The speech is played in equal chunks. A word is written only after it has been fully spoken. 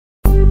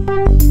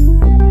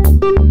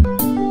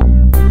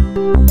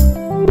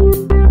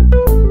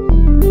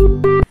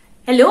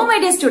Hello my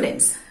dear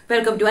students,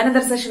 welcome to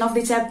another session of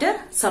the chapter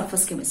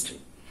Surface Chemistry.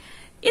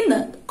 ഇന്ന്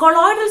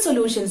colloidal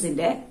solutions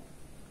ന്റെ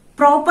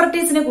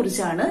പ്രോപ്പർട്ടീസിനെ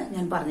കുറിച്ചാണ്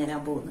ഞാൻ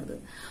പറഞ്ഞുതരാൻ പോകുന്നത്.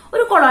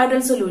 ഒരു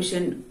colloidal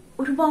solution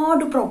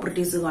ഒരുപാട്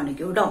പ്രോപ്പർട്ടീസ്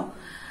കാണിക്കും കേട്ടോ.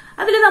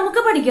 അതിൽ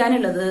നമുക്ക്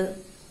പഠിക്കാനുള്ളത്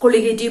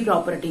colligative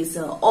properties,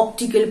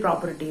 optical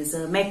properties,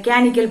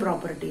 mechanical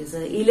properties,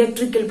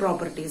 electrical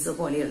properties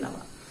പോലെയുള്ളവ.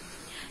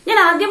 ഞാൻ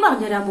ആദ്യം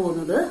പറഞ്ഞുതരാൻ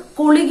പോകുന്നത്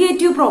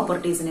colligative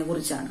propertiesനെ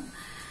കുറിച്ചാണ്.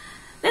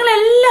 നിങ്ങൾ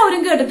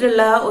എല്ലാവരും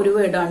കേട്ടിട്ടുള്ള ഒരു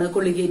വേർഡാണ്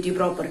colligative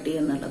property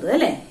എന്നുള്ളത്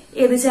അല്ലെ?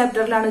 ഏത്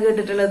ചാപ്റ്ററിലാണ്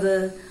കേട്ടിട്ടുള്ളത്?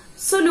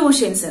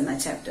 സൊല്യൂഷൻസ് എന്ന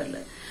ചാപ്റ്ററിൽ.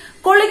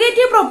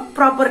 Colligative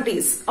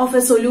properties of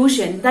a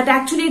solution that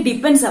actually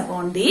depends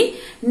upon the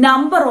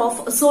number of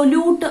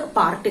solute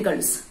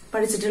particles.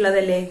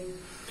 പഠിച്ചിട്ടുള്ളതല്ലേ?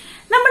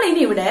 നമ്മൾ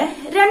ഇനി ഇവിടെ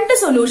രണ്ട്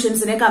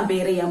സൊല്യൂഷൻസിനെ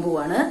കമ്പയർ ചെയ്യാൻ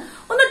പോവാണ്.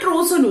 ഒന്ന് ട്രൂ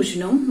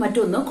സൊല്യൂഷനും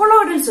മറ്റൊന്ന്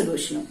കൊളോയിഡൽ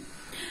സൊല്യൂഷനും.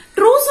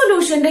 ട്രൂ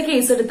സൊല്യൂഷന്റെ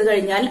കേസ് എടുത്തു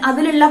കഴിഞ്ഞാൽ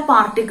അതിലുള്ള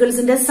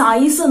പാർട്ടിക്കിൾസിന്റെ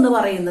സൈസ് എന്ന്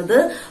പറയുന്നത്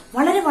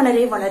വളരെ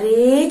വളരെ വളരെ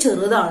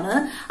ചെറുതാണ്.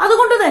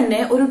 അതുകൊണ്ട് തന്നെ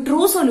ഒരു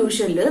ട്രൂ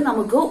സൊല്യൂഷനിൽ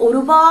നമുക്ക്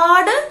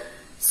ഒരുപാട്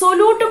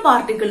സൊല്യൂട്ട്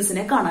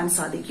പാർട്ടിക്കിൾസിനെ കാണാൻ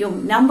സാധിക്കും.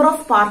 നമ്പർ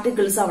ഓഫ്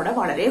പാർട്ടിക്കിൾസ് അവിടെ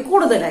വളരെ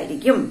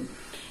കൂടുതലായിരിക്കും.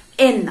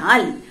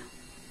 എന്നാൽ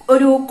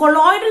ഒരു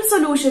കൊളോയിഡൽ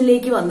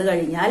സൊല്യൂഷനിലേക്ക് വന്നു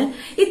കഴിഞ്ഞാൽ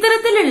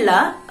ഇത്തരത്തിലുള്ള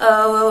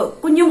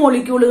കുഞ്ഞു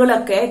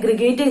മോളിക്യൂളുകളൊക്കെ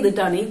അഗ്രിഗേറ്റ്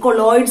ചെയ്തിട്ടാണ് ഈ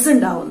കൊളോയിഡ്സ്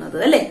ഉണ്ടാവുന്നത്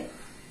അല്ലെ?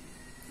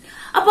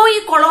 അപ്പോ ഈ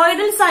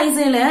കൊളോയിഡൽ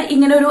സൈസില്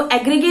ഇങ്ങനെ ഒരു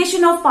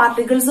അഗ്രിഗേഷൻ ഓഫ്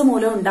പാർട്ടിക്കിൾസ്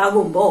മൂലം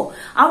ഉണ്ടാകുമ്പോ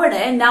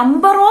അവിടെ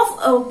നമ്പർ ഓഫ്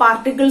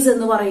പാർട്ടിക്കിൾസ്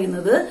എന്ന്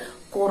പറയുന്നത്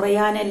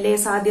കുറയാനല്ലേ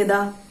സാധ്യത?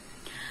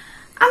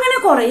 അങ്ങനെ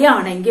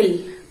കുറയാണെങ്കിൽ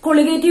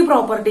കൊളിഗേറ്റീവ്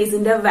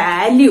പ്രോപ്പർട്ടീസിന്റെ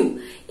വാല്യൂ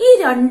ഈ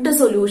രണ്ട്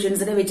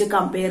സൊല്യൂഷൻസിനെ വെച്ച്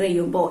കമ്പയർ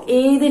ചെയ്യുമ്പോൾ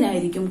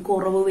ഏതിനായിരിക്കും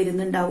കുറവ്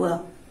വരുന്നുണ്ടാവുക?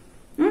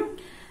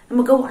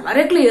 നമുക്ക്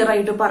വളരെ ക്ലിയർ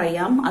ആയിട്ട്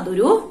പറയാം,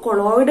 അതൊരു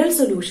കൊളോയിഡൽ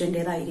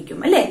സൊല്യൂഷന്റേതായിരിക്കും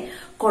അല്ലെ?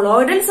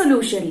 കൊളോയിഡൽ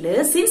സൊല്യൂഷനിൽ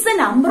since the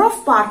number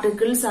of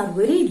particles are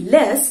very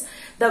less,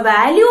 the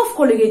value of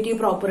colligative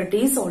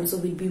properties also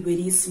will be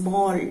very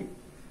small.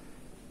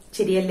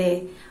 ശരിയല്ലേ?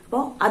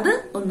 അപ്പോ അത്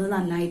ഒന്ന്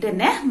നന്നായിട്ട്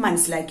തന്നെ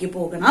മനസ്സിലാക്കി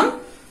പോകണം.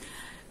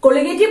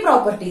 Colligative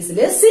properties,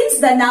 since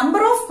the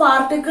number of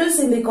particles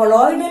in the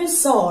colloidal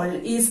salt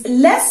is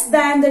less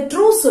than the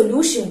true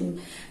solution,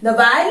 the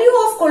value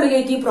of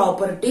colligative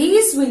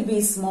properties will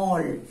be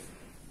small.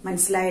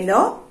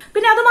 മനസ്സിലായല്ലോ?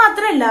 പിന്നെ അത്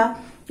മാത്രമല്ല,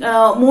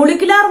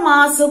 മോളിക്കുലാർ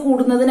മാസ്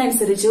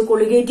കൂടുന്നതിനനുസരിച്ച്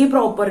കൊളിഗേറ്റീവ്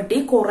പ്രോപ്പർട്ടി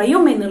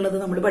കുറയും എന്നുള്ളത്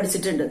നമ്മൾ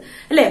പഠിച്ചിട്ടുണ്ട്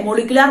അല്ലെ?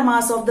 Molecular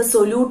mass of the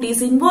solute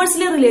is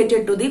inversely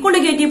related to the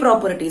colligative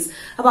properties.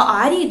 അപ്പൊ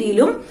ആ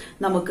രീതിയിലും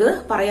നമുക്ക്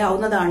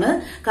പറയാവുന്നതാണ്.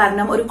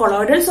 കാരണം ഒരു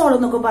കൊളോയിഡൽ സോൾ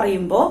എന്നൊക്കെ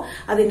പറയുമ്പോൾ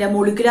അതിന്റെ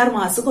മോളിക്കുലാർ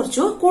മാസ്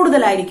കുറച്ച്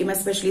കൂടുതലായിരിക്കും,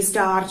 എസ്പെഷ്യലി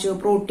സ്റ്റാർച്ച്,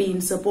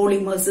 പ്രോട്ടീൻസ്,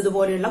 പോളിമേഴ്സ്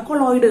ഇതുപോലെയുള്ള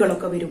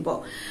കൊളോയിഡുകളൊക്കെ വരുമ്പോൾ.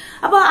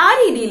 അപ്പൊ ആ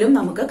രീതിയിലും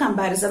നമുക്ക്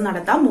കമ്പാരിസൺ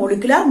നടത്താം.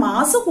 മോളിക്കുലാർ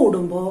മാസ്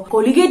കൂടുമ്പോൾ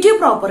കൊളിഗേറ്റീവ്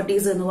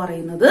പ്രോപ്പർട്ടീസ് എന്ന്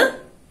പറയുന്നത്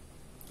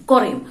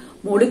കുറയും.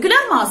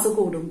 മോളിക്കുലാർ മാസ്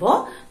കൂടുമ്പോൾ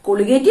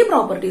കൊളിഗേറ്റീവ്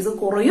പ്രോപ്പർട്ടീസ്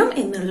കുറയും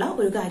എന്നുള്ള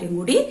ഒരു കാര്യം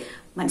കൂടി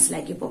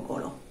മനസ്സിലാക്കി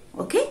പോക്കോളൂ.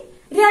 Okay.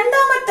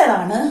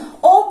 രണ്ടാമത്തേതാണ്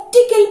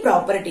optical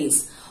properties.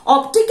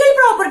 Optical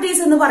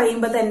properties എന്ന്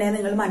പറയുമ്പോൾ തന്നെ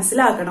നിങ്ങൾ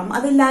മനസ്സിലാക്കണം,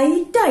 അത്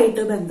ലൈറ്റ്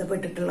ആയിട്ട്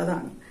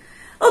ബന്ധപ്പെട്ടിട്ടുള്ളതാണ്.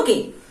 ഓക്കെ.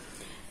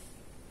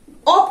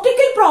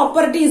 ഓപ്റ്റിക്കൽ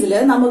പ്രോപ്പർട്ടീസിൽ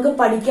നമുക്ക്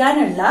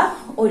പഠിക്കാനുള്ള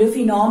ഒരു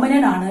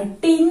ഫിനോമിനൻ ആണ്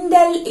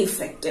ടിൻഡൽ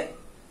ഇഫക്റ്റ്.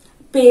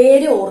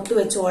 പേര് ഓർത്തു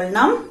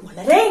വെച്ചോളണം,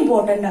 വളരെ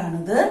ഇമ്പോർട്ടന്റ്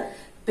ആണിത്.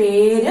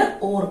 പേര്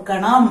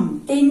ഓർക്കണം,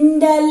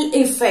 Tyndall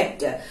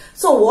effect.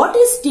 So what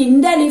is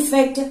Tyndall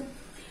effect?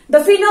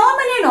 The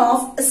phenomenon of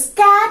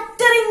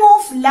scattering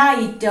of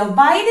light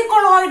by the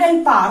colloidal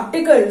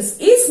particles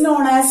is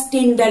known as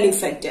Tyndall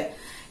effect.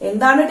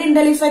 എന്താണ്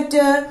Tyndall effect?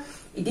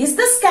 It is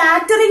the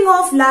scattering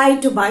of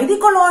light by the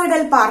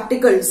colloidal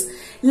particles.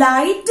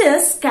 Light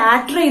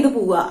scatter ചെയ്ത്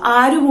പോവുക.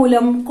 ആര്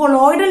മൂലം?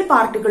 Colloidal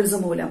particles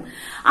മൂലം.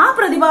 ആ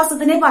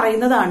പ്രതിഭാസത്തിനെ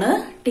പറയുന്നതാണ്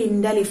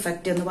Tyndall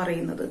effect എന്ന്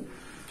പറയുന്നത്.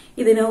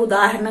 ഇതിന്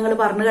ഉദാഹരണങ്ങൾ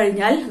പറഞ്ഞു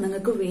കഴിഞ്ഞാൽ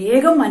നിങ്ങൾക്ക്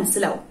വേഗം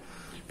മനസ്സിലാവും.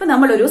 ഇപ്പൊ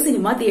നമ്മളൊരു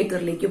സിനിമ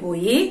തിയേറ്ററിലേക്ക്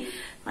പോയി,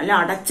 നല്ല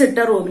അടച്ചിട്ട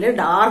റൂമില്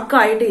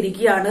ഡാർക്കായിട്ട്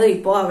ഇരിക്കുകയാണ്.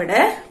 ഇപ്പോ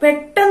അവിടെ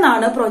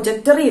പെട്ടെന്നാണ്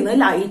പ്രൊജക്ടറിൽ നിന്ന്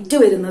ലൈറ്റ്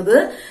വരുന്നത്.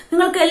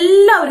 നിങ്ങൾക്ക്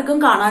എല്ലാവർക്കും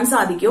കാണാൻ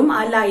സാധിക്കും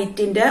ആ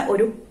ലൈറ്റിന്റെ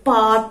ഒരു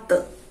പാത്ത്.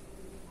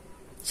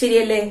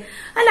 ശരിയല്ലേ?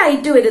 ആ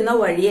ലൈറ്റ് വരുന്ന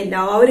വഴി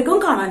എല്ലാവർക്കും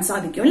കാണാൻ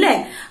സാധിക്കും അല്ലെ?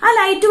 ആ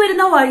ലൈറ്റ്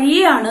വരുന്ന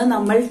വഴിയാണ്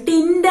നമ്മൾ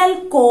ടിൻഡൽ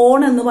കോൺ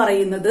എന്ന്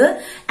പറയുന്നത്.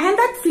 And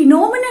that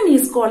phenomenon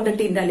is called the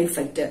Tyndall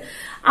effect.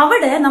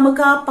 അവിടെ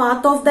നമുക്ക് ആ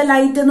പാത്ത് ഓഫ് ദ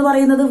ലൈറ്റ് എന്ന്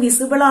പറയുന്നത്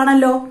വിസിബിൾ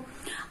ആണല്ലോ.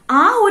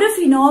 ആ ഒരു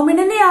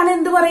ഫിനോമിനെയാണ്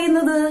എന്ത്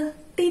പറയുന്നത്?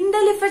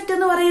 ടിൻഡൽ ഇഫക്റ്റ്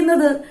എന്ന്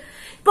പറയുന്നത്.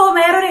 ഇപ്പൊ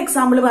വേറൊരു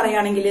എക്സാമ്പിൾ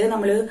പറയുകയാണെങ്കിൽ,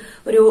 നമ്മൾ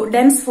ഒരു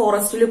ഡെൻസ്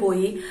ഫോറസ്റ്റിൽ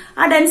പോയി,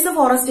 ആ ഡെൻസ്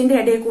ഫോറസ്റ്റിന്റെ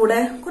ഇടയിൽ കൂടെ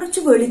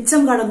കുറച്ച്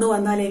വെളിച്ചം കടന്നു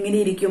വന്നാൽ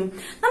എങ്ങനെയിരിക്കും?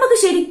 നമുക്ക്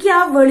ശരിക്കും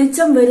ആ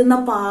വെളിച്ചം വരുന്ന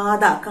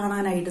പാത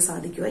കാണാനായിട്ട്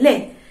സാധിക്കും അല്ലേ?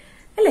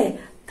 അല്ലേ?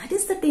 That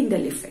is the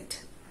Tyndall effect.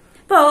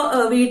 ഇപ്പൊ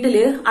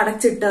വീട്ടില്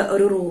അടച്ചിട്ട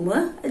ഒരു റൂം,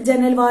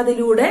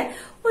 ജനൽവാതിലൂടെ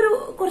ഒരു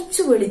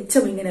കുറച്ച്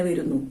വെളിച്ചം ഇങ്ങനെ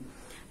വരുന്നു.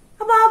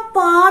 അപ്പൊ ആ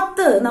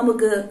പാത്ത്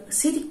നമുക്ക്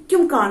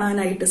ശരിക്കും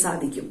കാണാനായിട്ട്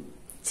സാധിക്കും.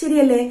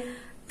 ശരിയല്ലേ?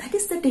 That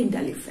is the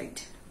Tyndall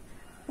effect.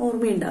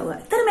 ഓർമ്മയുണ്ടാവുക.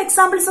 ഇത്തരം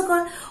എക്സാമ്പിൾസ് ഒക്കെ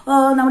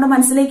നമ്മുടെ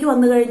മനസ്സിലേക്ക്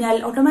വന്നു കഴിഞ്ഞാൽ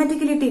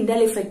ഓട്ടോമാറ്റിക്കലി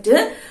ടിൻഡൽ ഇഫക്റ്റ്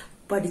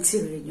പഠിച്ചു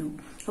കഴിഞ്ഞു.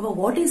 അപ്പൊ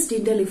what is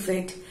Tyndall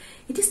effect?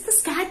 It is the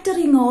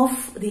scattering of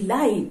the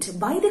light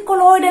by the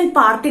colloidal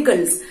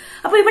particles.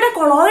 അപ്പൊ ഇവിടെ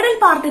colloidal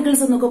particles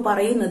എന്നൊക്കെ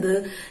പറയുന്നത്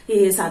ഈ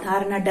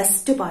സാധാരണ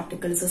ഡസ്റ്റ്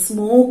പാർട്ടിക്കിൾസ്,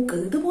 സ്മോക്ക്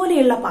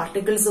ഇതുപോലെയുള്ള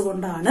പാർട്ടിക്കിൾസ്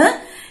കൊണ്ടാണ്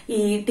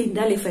ഈ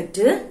ടിൻഡൽ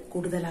ഇഫക്റ്റ്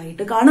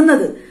കൂടുതലായിട്ട്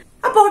കാണുന്നത്.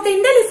 അപ്പോ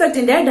ടിൻഡൽ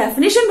ഇഫക്റ്റിന്റെ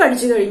ഡെഫിനിഷൻ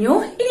പഠിച്ചു കഴിഞ്ഞു.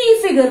 ഇനി ഈ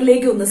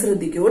ഫിഗറിലേക്ക് ഒന്ന്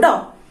ശ്രദ്ധിക്കൂ കേട്ടോ.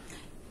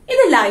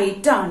 ഇത്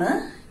ലൈറ്റ് ആണ്.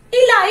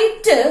 ഈ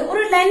ലൈറ്റ്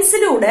ഒരു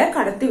ലെൻസിലൂടെ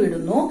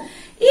കടത്തിവിടുന്നു.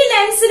 ഈ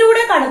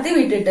ലെൻസിലൂടെ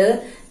കടത്തിവിട്ടിട്ട്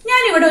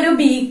ഞാൻ ഇവിടെ ഒരു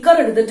ബീക്കർ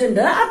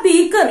എടുത്തിട്ടുണ്ട്. ആ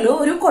ബീക്കറിൽ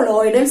ഒരു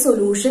കൊളോയിഡൽ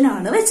സൊല്യൂഷൻ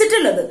ആണ്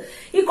വെച്ചിട്ടുള്ളത്.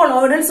 ഈ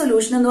കൊളോയിഡൽ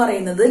സൊല്യൂഷൻ എന്ന്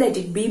പറയുന്നത് let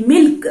it be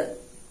milk.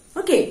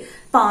 Okay,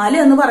 പാല്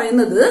എന്ന്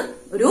പറയുന്നത്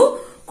ഒരു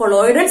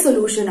കൊളോയിഡൽ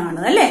സൊല്യൂഷൻ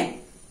ആണ് അല്ലെ.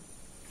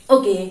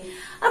 ഓക്കെ,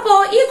 അപ്പോ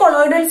ഈ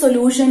കൊളോയിഡൽ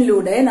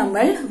സൊല്യൂഷനിലൂടെ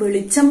നമ്മൾ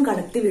വെളിച്ചം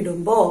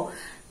കടത്തിവിടുമ്പോ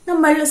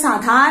നമ്മൾ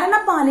സാധാരണ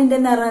പാലിന്റെ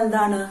നിറം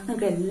എന്താണ്?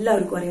 നമുക്ക്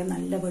എല്ലാവർക്കും അറിയാം,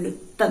 നല്ല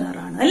വെളുത്ത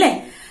നിറമാണ് അല്ലെ.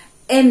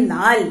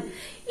 എന്നാൽ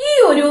ഈ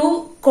ഒരു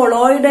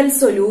കൊളോയിഡൽ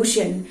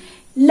സൊല്യൂഷൻ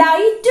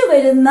ലൈറ്റ്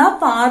വരുന്ന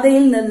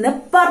പാതയിൽ നിന്ന്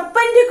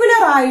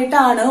പെർപെൻഡിക്കുലർ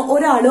ആയിട്ടാണ്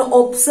ഒരാൾ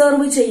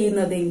ഒബ്സർവ്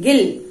ചെയ്യുന്നതെങ്കിൽ,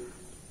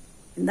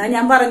 എന്താ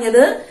ഞാൻ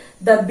പറഞ്ഞത്?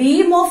 The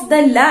beam of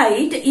the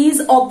light is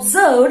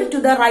observed to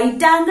the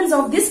right angles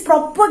of this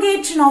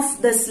propagation of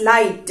this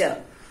light.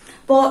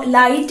 അപ്പോ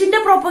ലൈറ്റിന്റെ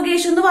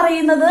പ്രൊപ്പഗേഷൻ എന്ന്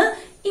പറയുന്നത്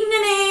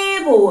ഇങ്ങനെ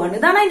പോവുകയാണ്.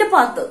 ഇതാണ് അതിന്റെ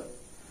പാത്ത്.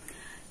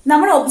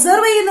 നമ്മൾ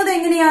ഒബ്സർവ് ചെയ്യുന്നത്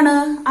എങ്ങനെയാണ്?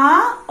 ആ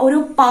ഒരു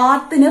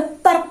പാത്തിന്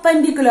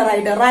പെർപെൻഡിക്കുലർ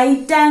ആയിട്ട്,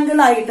 റൈറ്റ് ആംഗിൾ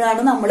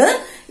ആയിട്ടാണ് നമ്മൾ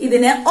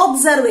ഇതിനെ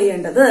ഒബ്സർവ്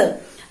ചെയ്യേണ്ടത്.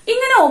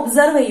 ഇങ്ങനെ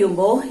ഒബ്സർവ്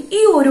ചെയ്യുമ്പോ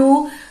ഈ ഒരു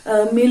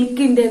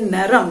മിൽക്കിന്റെ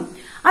നിറം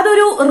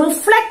അതൊരു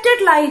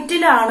റിഫ്ലക്റ്റഡ്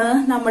ലൈറ്റിലാണ്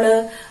നമ്മൾ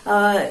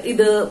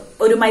ഇത്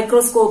ഒരു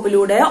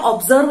മൈക്രോസ്കോപ്പിലൂടെ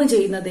ഒബ്സർവ്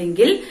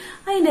ചെയ്യുന്നതെങ്കിൽ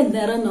അതിന്റെ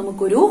നിറം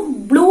നമുക്കൊരു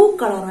ബ്ലൂ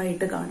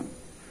കളറായിട്ട് കാണും.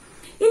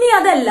 ഇനി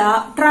അതല്ല,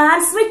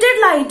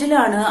 ട്രാൻസ്മിറ്റഡ്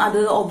ലൈറ്റിലാണ്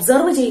അത്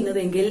ഒബ്സർവ്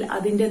ചെയ്യുന്നതെങ്കിൽ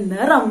അതിന്റെ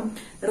നിറം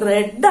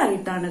റെഡ്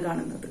ആയിട്ടാണ്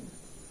കാണുന്നത്.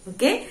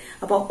 ഓക്കെ,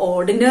 അപ്പൊ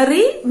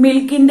ഓർഡിനറി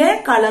മിൽക്കിന്റെ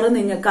കളർ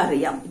നിങ്ങൾക്ക്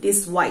അറിയാം, ഇറ്റ്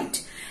ഈസ് വൈറ്റ്.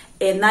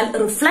 എന്നാൽ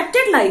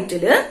reflected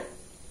ലൈറ്റില്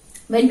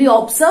when we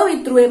observe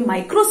it through a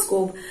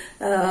microscope,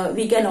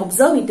 we can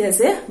observe it as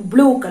a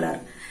blue color.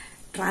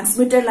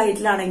 Transmitted light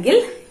laanengil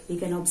we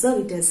can observe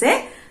it as a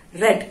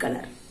red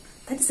color.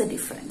 That's the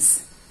difference.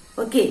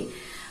 Okay,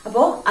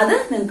 അപ്പോ അത്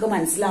നിങ്ങൾക്ക്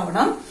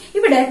മനസ്സിലാവണം.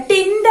 ഇവിടെ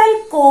Tyndall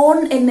കോൺ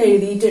എന്ന്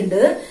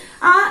എഴുതിയിട്ടുണ്ട്.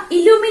 ആ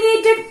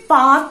illuminated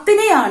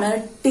പാത്തിനെയാണ്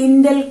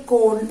Tyndall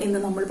കോൺ എന്ന്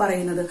നമ്മൾ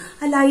പറയുന്നത്.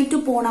 ആ ലൈറ്റ്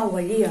പോണ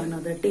വഴിയാണ്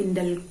അത്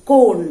ടിൻഡൽ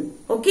കോൺ.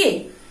 ഓക്കെ,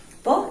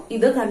 അപ്പോ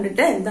ഇത്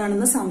കണ്ടിട്ട്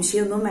എന്താണെന്ന്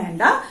സംശയമൊന്നും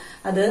വേണ്ട,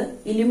 അത്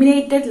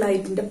ഇലുമിനേറ്റഡ്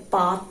ലൈറ്റിന്റെ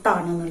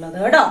പാത്താണെന്നുള്ളത്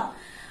കേട്ടോ.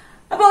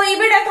 അപ്പോ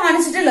ഇവിടെ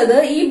കാണിച്ചിട്ടുള്ളത്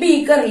ഈ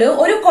ബീക്കറിൽ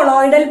ഒരു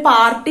കൊളോയിഡൽ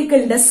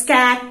പാർട്ടിക്കിളിന്റെ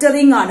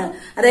സ്കാറ്ററിംഗ് ആണ്.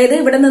 അതായത്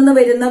ഇവിടെ നിന്ന്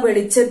വരുന്ന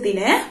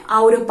വെളിച്ചത്തിനെ ആ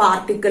ഒരു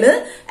പാർട്ടിക്കിള്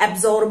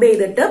അബ്സോർബ്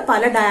ചെയ്തിട്ട്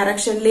പല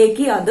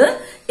ഡയറക്ഷനിലേക്ക് അത്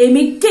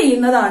എമിറ്റ്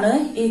ചെയ്യുന്നതാണ്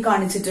ഈ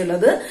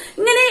കാണിച്ചിട്ടുള്ളത്.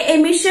 ഇങ്ങനെ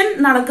എമിഷൻ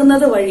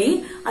നടക്കുന്നത് വഴി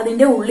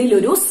അതിന്റെ ഉള്ളിൽ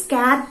ഒരു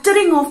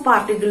സ്കാറ്ററിംഗ് ഓഫ്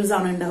പാർട്ടിക്കിൾസ്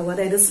ആണ് ഉണ്ടാവുക.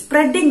 അതായത്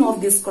spreading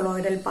of this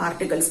colloidal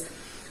particles,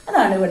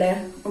 അതാണ് ഇവിടെ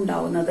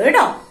ഉണ്ടാവുന്നത്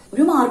കേട്ടോ.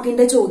 ഒരു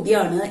മാർക്കിന്റെ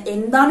ചോദ്യമാണ്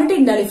എന്താണ്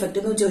ടിൻഡൽ ഇഫക്റ്റ്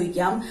എന്ന്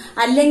ചോദിക്കാം,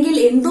 അല്ലെങ്കിൽ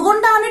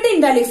എന്തുകൊണ്ടാണ്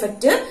ടിൻഡൽ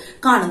ഇഫക്റ്റ്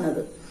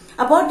കാണുന്നത്.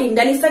 അപ്പോ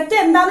ടിൻഡൽ ഇഫക്റ്റ്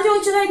എന്താണെന്ന്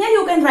ചോദിച്ചു കഴിഞ്ഞാൽ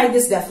you can write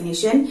this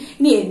definition.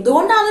 ഇനി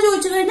എന്തുകൊണ്ടാണെന്ന്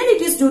ചോദിച്ചു കഴിഞ്ഞാൽ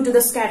it is due to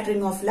the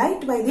scattering of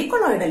light by the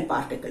colloidal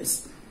particles.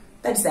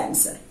 That's the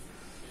answer.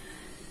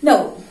 Now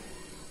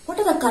what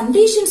are the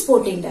conditions for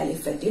tyndall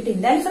effect? ഈ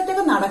ടിൻഡൽ ഇഫക്റ്റ്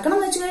ഒക്കെ നടക്കണം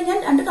എന്ന് വെച്ച് കഴിഞ്ഞാൽ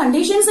രണ്ട്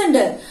കണ്ടീഷൻസ്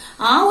ഉണ്ട്.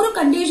 ആ ഒരു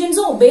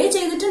കണ്ടീഷൻസ് ഒബേ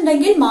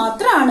ചെയ്തിട്ടുണ്ടെങ്കിൽ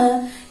മാത്രമാണ്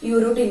ഈ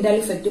ഒരു ടിൻഡൽ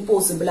ഇഫക്റ്റ്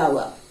പോസിബിൾ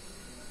ആവുക.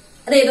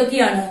 അത്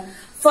ഏതൊക്കെയാണ്?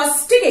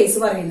 ഫസ്റ്റ് കേസ്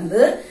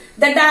പറയുന്നത്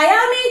the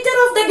diameter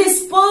of the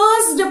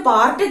dispersed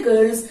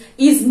particles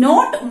is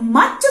not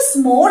much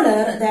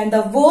smaller than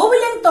the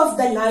wavelength of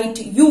the light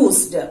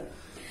used.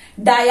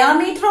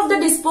 Diameter of the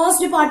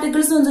dispersed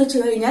particles എന്ന് വെച്ച്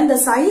കഴിഞ്ഞാൽ the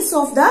size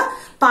of the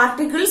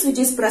particles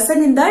which is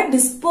present in the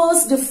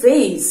dispersed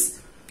phase.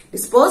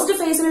 Dispersed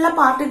ഫേസിലുള്ള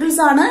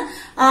particles ആണ്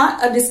ആ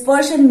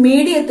dispersion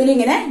മീഡിയത്തിൽ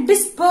ഇങ്ങനെ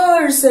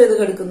disperse ചെയ്ത്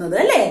കിടക്കുന്നത്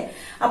അല്ലെ.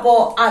 അപ്പോ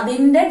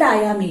അതിന്റെ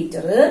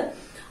ഡയാമീറ്റർ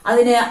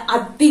അതിന്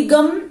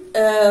അധികം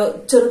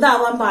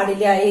ചെറുതാവാൻ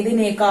പാടില്ല.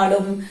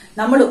 ഇതിനേക്കാളും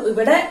നമ്മൾ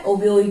ഇവിടെ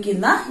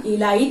ഉപയോഗിക്കുന്ന ഈ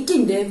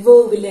ലൈറ്റിന്റെ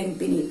വേവ്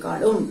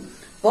ലെങ്തിനേക്കാളും.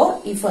 അപ്പോ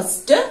ഈ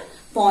ഫസ്റ്റ്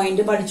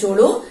പോയിന്റ്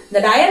പഠിച്ചോളൂ.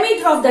 The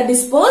diameter of the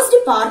dispersed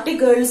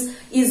particles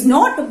is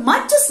not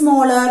much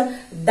smaller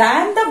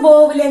than the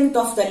wave length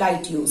of the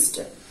light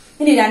used.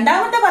 ഇനി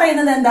രണ്ടാമത്തെ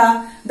പറയുന്നത് എന്താ?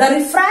 The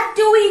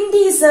refractive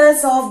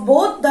indices of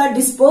both the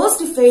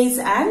dispersed face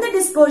and the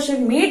dispersion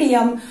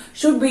medium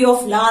should be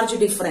of large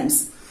difference.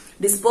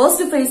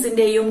 Dispersed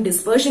ഫേസിന്റെയും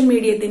dispersion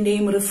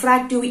മീഡിയത്തിന്റെയും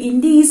refractive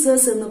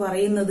indices എന്ന്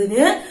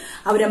പറയുന്നതിന്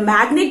അവരുടെ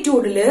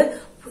മാഗ്നിറ്റ്യൂഡില്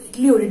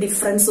വലിയൊരു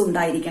difference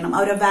ഉണ്ടായിരിക്കണം,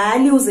 അവരുടെ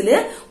വാല്യൂസില്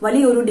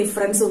വലിയൊരു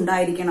ഡിഫറൻസ്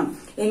ഉണ്ടായിരിക്കണം.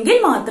 എങ്കിൽ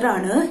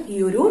മാത്രമാണ് ഈ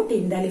ഒരു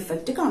ടിൻഡൽ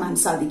ഇഫക്റ്റ് കാണാൻ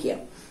സാധിക്കുക.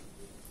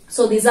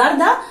 So these are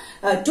the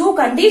two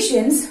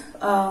conditions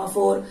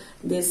for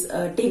this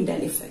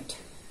tyndall effect.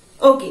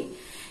 Okay.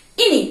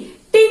 ഇനി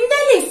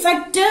tyndall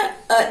effect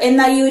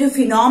എന്ന ഈ ഒരു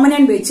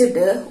ഫിനോമിനൻ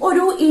വെച്ചിട്ട്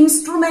ഒരു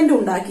ഇൻസ്ട്രുമെന്റ്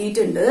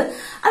ഉണ്ടാക്കിയിട്ടുണ്ട്.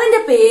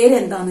 അതിന്റെ പേര്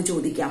എന്താന്ന്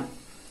ചോദിക്കാം.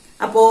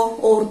 അപ്പോ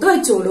ഓർത്തു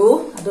വെച്ചോളൂ,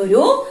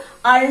 അതൊരു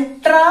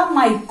അൾട്രാ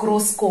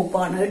മൈക്രോസ്കോപ്പ്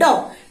ആണ് കേട്ടോ.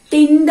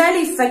 tyndall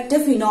effect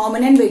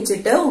ഫിനോമിനൻ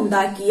വെച്ചിട്ട്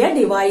ഉണ്ടാക്കിയ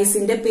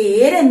ഡിവൈസിന്റെ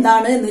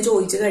പേരെന്താണ് എന്ന്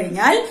ചോദിച്ചു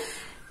കഴിഞ്ഞാൽ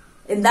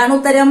എന്താണ്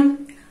ഉത്തരം?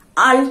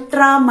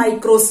 Ultra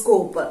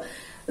microscope.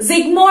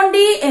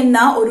 സിഗ്മോണ്ടി എന്ന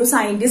ഒരു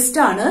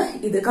സയന്റിസ്റ്റ് ആണ്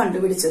ഇത്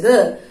കണ്ടുപിടിച്ചത്.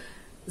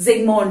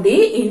 സിഗ്മോണ്ടി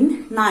ഇൻ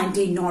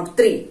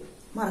 1903.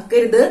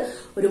 മറക്കരുത്,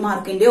 ഒരു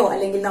മാർക്കിന്റെയോ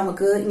അല്ലെങ്കിൽ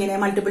നമുക്ക് ഇങ്ങനെ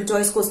മൾട്ടിപ്പിൾ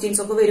ചോയ്സ്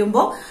ക്വസ്റ്റ്യൻസ് ഒക്കെ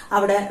വരുമ്പോ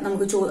അവിടെ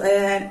നമുക്ക്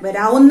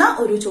വരാവുന്ന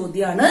ഒരു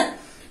ചോദ്യമാണ്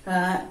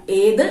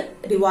ഏത്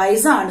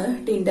ഡിവൈസ് ആണ്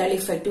tyndall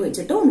ഇഫക്റ്റ്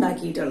വെച്ചിട്ട്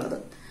ഉണ്ടാക്കിയിട്ടുള്ളത്.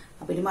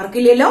 അപ്പൊ ഇനി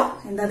മറക്കില്ലല്ലോ,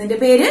 എന്താ അതിന്റെ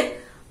പേര്?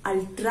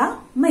 Ultra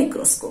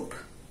microscope.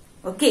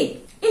 ഓക്കെ,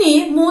 ഇനി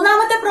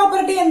മൂന്നാമത്തെ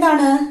പ്രോപ്പർട്ടി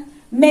എന്താണ്?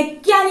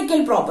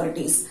 Mechanical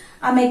properties.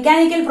 ആ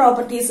മെക്കാനിക്കൽ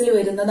പ്രോപ്പർട്ടീസിൽ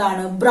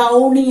വരുന്നതാണ്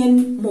ബ്രൗണിയൻ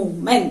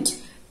മൂവ്മെന്റ്.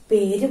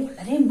 പേര്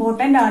വളരെ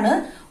ഇമ്പോർട്ടന്റ് ആണ്,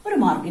 ഒരു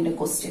മാർക്കിന്റെ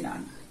ക്വസ്റ്റ്യൻ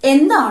ആണ്.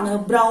 എന്താണ്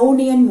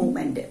ബ്രൗണിയൻ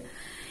മൂവ്മെന്റ്?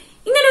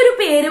 ഇങ്ങനെ ഒരു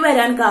പേര്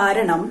വരാൻ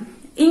കാരണം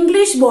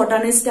ഇംഗ്ലീഷ്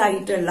ബോട്ടണിസ്റ്റ്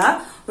ആയിട്ടുള്ള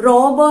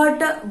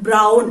റോബർട്ട്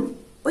ബ്രൗൺ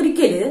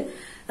ഒരിക്കല്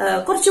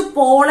കുറച്ച്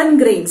പോളൻ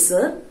ഗ്രെയിൻസ്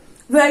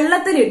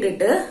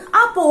വെള്ളത്തിലിട്ടിട്ട്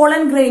ആ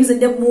പോളൻ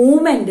ഗ്രെയിൻസിന്റെ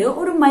മൂവ്മെന്റ്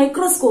ഒരു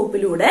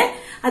മൈക്രോസ്കോപ്പിലൂടെ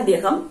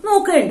അദ്ദേഹം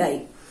നോക്കുകയുണ്ടായി.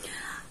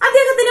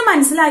 അദ്ദേഹത്തിന്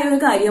മനസ്സിലായ ഒരു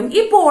കാര്യം,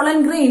 ഈ പോളൻ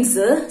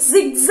ഗ്രെയിൻസ്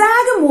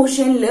സിഗ്സാഗ്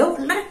മോഷനിൽ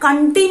വളരെ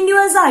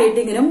കണ്ടിന്യൂസ് ആയിട്ട്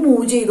ഇങ്ങനെ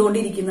മൂവ്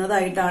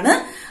ചെയ്തുകൊണ്ടിരിക്കുന്നതായിട്ടാണ്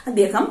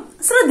അദ്ദേഹം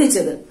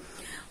ശ്രദ്ധിച്ചത്.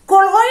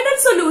 കൊളോയിഡൽ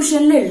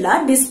സൊല്യൂഷനിലുള്ള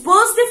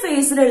ഡിസ്പേഴ്സ്ഡ്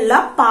ഫേസിലുള്ള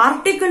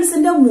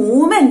പാർട്ടിക്കിൾസിന്റെ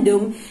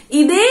മൂവ്മെന്റും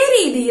ഇതേ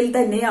രീതിയിൽ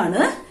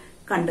തന്നെയാണ്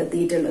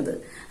കണ്ടെത്തിയിട്ടുള്ളത്.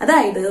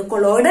 അതായത്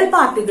കൊളോയിഡൽ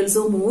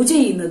പാർട്ടിക്കിൾസ് മൂവ്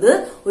ചെയ്യുന്നത്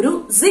ഒരു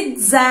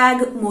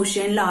സിഗ്സാഗ്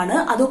മോഷനിലാണ്.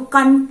 അത്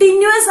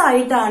കണ്ടിന്യൂസ്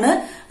ആയിട്ടാണ്,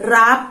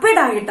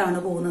 റാപ്പിഡ് ആയിട്ടാണ്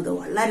പോകുന്നത്,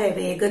 വളരെ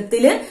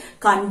വേഗത്തില്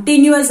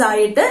കണ്ടിന്യൂസ്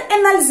ആയിട്ട്.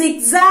 എന്നാൽ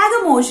സിഗ്സാഗ്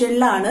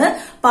മോഷനിലാണ്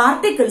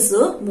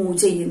പാർട്ടിക്കിൾസ് മൂവ്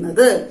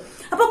ചെയ്യുന്നത്.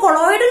 അപ്പൊ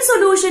കൊളോയിഡൽ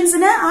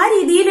സൊല്യൂഷൻസിന് ആ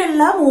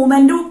രീതിയിലുള്ള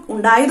മൂവ്മെന്റ്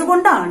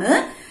ഉണ്ടായതുകൊണ്ടാണ്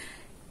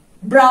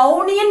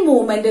ബ്രൗണിയൻ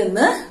മൂവ്മെന്റ്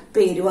എന്ന്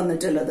പേര്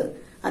വന്നിട്ടുള്ളത്.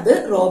 അത്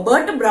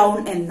റോബർട്ട് ബ്രൗൺ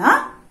എന്ന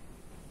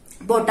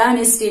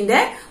ബൊട്ടാനിസ്റ്റിന്റെ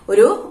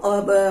ഒരു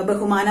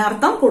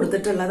ബഹുമാനാർത്ഥം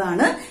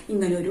കൊടുത്തിട്ടുള്ളതാണ്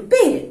ഇങ്ങനൊരു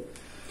പേര്.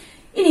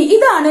 ഇനി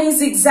ഇതാണ് ഈ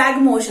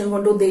സിഗ്സാഗ് മോഷൻ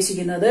കൊണ്ട്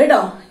ഉദ്ദേശിക്കുന്നത്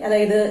കേട്ടോ.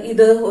 അതായത്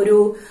ഇത് ഒരു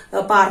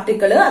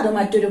പാർട്ടിക്കിള് അത്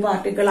മറ്റൊരു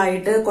പാർട്ടിക്കിൾ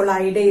ആയിട്ട്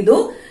കൊളൈഡ് ചെയ്തു,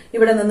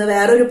 ഇവിടെ നിന്ന്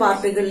വേറൊരു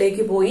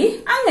പാർട്ടിക്കിളിലേക്ക് പോയി,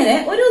 അങ്ങനെ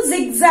ഒരു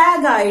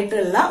സിഗ്സാഗ്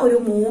ആയിട്ടുള്ള ഒരു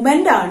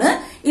മൂവ്മെന്റ് ആണ്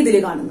ഇതിൽ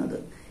കാണുന്നത്.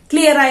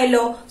 ക്ലിയർ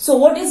ആയല്ലോ? So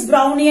what is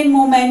Brownian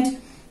movement?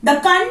 The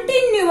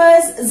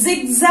continuous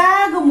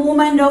zigzag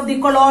movement of the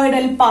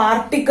colloidal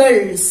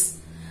particles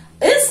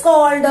is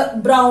called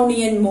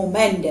Brownian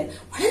movement.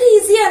 വളരെ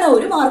ഈസിയാണ്,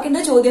 ഒരു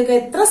മാർക്കിന്റെ ചോദ്യമൊക്കെ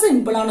എത്ര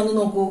സിമ്പിൾ ആണെന്ന്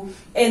നോക്കൂ.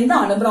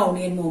 എന്താണ്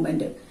ബ്രൗണിയൻ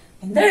മൂവ്മെന്റ്?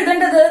 എന്താ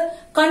എഴുതേണ്ടത്?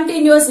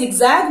 Continuous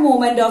zigzag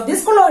movement of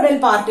this colloidal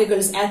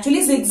particles.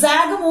 Actually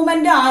zigzag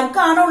movement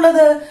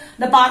ആർക്കാണുള്ളത്?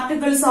 The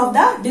particles of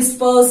the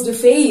dispersed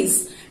face.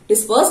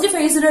 Dispersed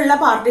ഫേസിലുള്ള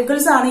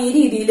particles ആണ് ഈ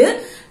രീതിയിൽ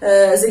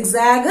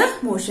സിഗ്സാഗ്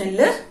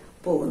മോഷനിൽ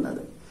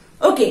പോകുന്നത്.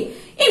 ഓക്കെ,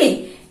 ഇനി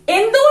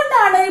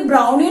എന്തുകൊണ്ടാണ്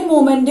ബ്രൗണിയൻ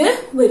മൂവ്മെന്റ്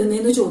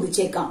വരുന്നതെന്ന്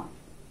ചോദിച്ചേക്കാം.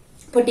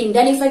 ഇപ്പൊ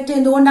tyndall ഇഫക്റ്റ്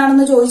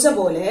എന്തുകൊണ്ടാണെന്ന് ചോദിച്ച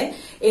പോലെ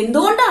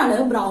എന്തുകൊണ്ടാണ്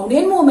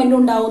ബ്രൗണിയൻ മൂവ്മെന്റ്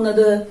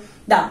ഉണ്ടാവുന്നത്?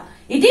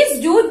 It is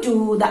due to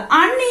the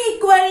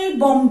unequal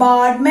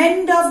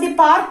bombardment of the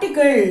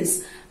particles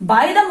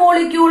by the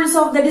molecules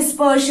of the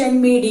dispersion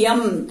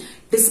medium.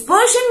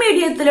 Dispersion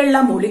മീഡിയത്തിലുള്ള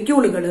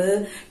മോളിക്യൂളുകള്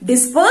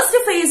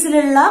dispersed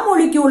ഫേസിലുള്ള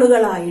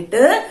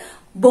മോളിക്യൂളുകളായിട്ട്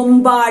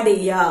bombard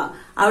ചെയ്യുക.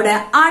 അവിടെ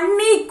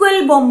അൺഈക്വൽ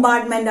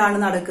ബൊംബാർഡ്മെന്റ് ആണ്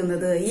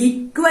നടക്കുന്നത്,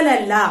 ഈക്വൽ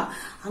അല്ല.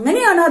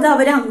 അങ്ങനെയാണ് അത്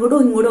അവര് അങ്ങോട്ടും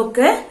ഇങ്ങോട്ടും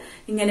ഒക്കെ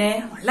ഇങ്ങനെ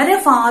വളരെ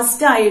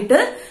ഫാസ്റ്റ് ആയിട്ട്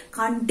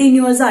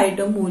കണ്ടിന്യൂസ്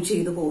ആയിട്ട് മൂവ്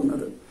ചെയ്തു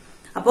പോകുന്നത്.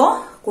 അപ്പോ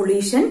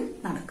കൊളീഷൻ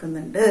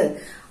നടക്കുന്നുണ്ട്.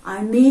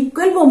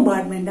 അൺഈക്വൽ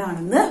ബൊംബാർഡ്മെന്റ്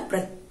ആണെന്ന്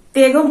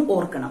പ്രത്യേകം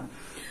ഓർക്കണം.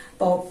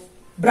 അപ്പോ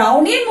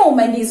Brownian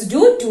movement is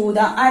due to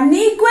the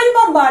unequal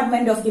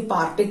bombardment of the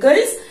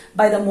particles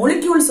by the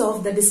molecules of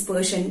the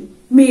dispersion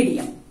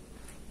medium.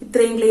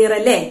 ഇത്രയും ക്ലിയർ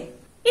അല്ലേ?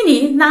 ഇനി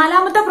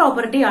നാലാമത്തെ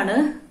പ്രോപ്പർട്ടിയാണ്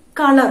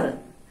colour.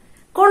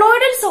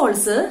 Colloidal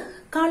souls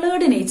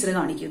coloured nature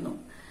കാണിക്കുന്നു.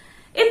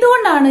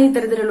 എന്തുകൊണ്ടാണ്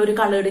ഇത്തരത്തിലുള്ള ഒരു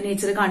കളേർഡ്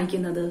നേച്ചർ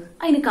കാണിക്കുന്നത്?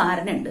 അതിന്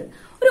കാരണമുണ്ട്.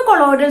 ഒരു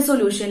കൊളോയിഡൽ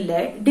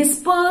സൊല്യൂഷനിലെ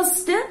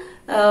ഡിസ്പേഴ്സ്ഡ്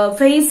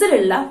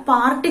ഫേസിലുള്ള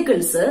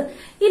പാർട്ടിക്കിൾസ്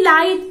ഈ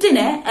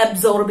ലൈറ്റിനെ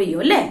അബ്സോർബ്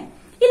ചെയ്യും അല്ലെ?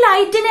 ഈ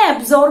ലൈറ്റിനെ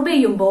അബ്സോർബ്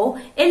ചെയ്യുമ്പോ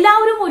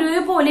എല്ലാവരും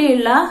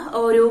ഒരേപോലെയുള്ള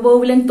ഒരു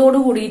വേവ് ലെങ്തോട്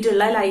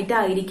കൂടിയിട്ടുള്ള ലൈറ്റ്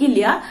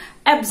ആയിരിക്കില്ല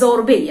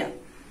അബ്സോർബ് ചെയ്യുക.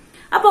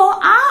 അപ്പോ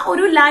ആ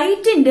ഒരു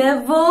ലൈറ്റിന്റെ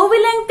വേവ്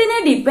ലെങ്തിനെ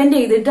ഡിപ്പെൻഡ്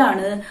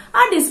ചെയ്തിട്ടാണ്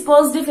ആ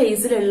ഡിസ്പേഴ്സ്ഡ്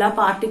ഫേസിലുള്ള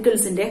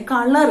പാർട്ടിക്കിൾസിന്റെ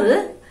കളർ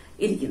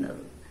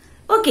ഇരിക്കുന്നത്.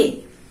 Okay,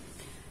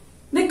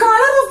 the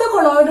color of the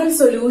colloidal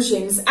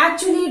solutions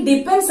actually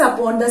depends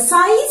upon the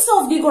size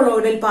of the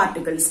colloidal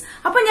particles.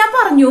 അപ്പൊ ഞാൻ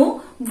പറഞ്ഞു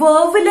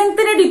വേവ്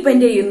ലെങ്തിനെ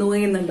ഡിപ്പെൻഡ് ചെയ്യുന്നു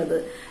എന്നുള്ളത്.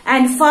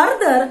 And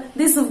further,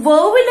 this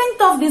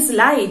wavelength of this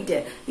light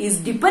is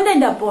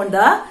dependent upon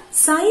the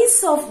size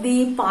of the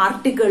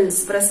particles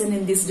present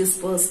in this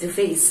dispersed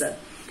phase.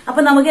 അപ്പൊ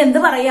നമുക്ക് എന്ത്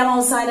പറയാം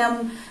അവസാനം?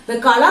 The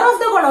color of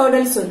the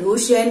colloidal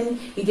solution,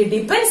 it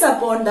depends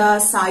upon the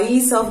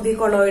size of the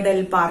colloidal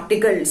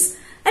particles.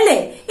 അല്ലേ?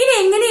 ഇനി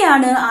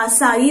എങ്ങനെയാണ് ആ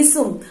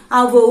സൈസും ആ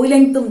വേവ്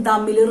ലെങ്തും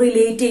തമ്മിൽ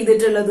റിലേറ്റ്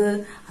ചെയ്തിട്ടുള്ളത്?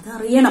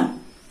 അതറിയണം.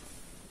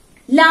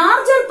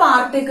 Larger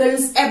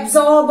particles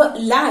absorb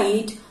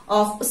light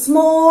of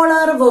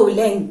smaller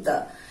wavelength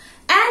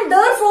and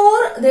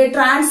therefore they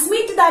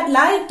transmit that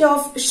light of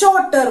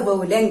shorter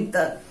wavelength.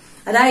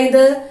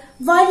 അതായത്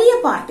വലിയ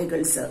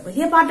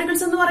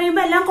പാർട്ടിക്കിൾസ് എന്ന്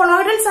പറയുമ്പോൾ എല്ലാം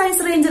കൊളോയിഡൽ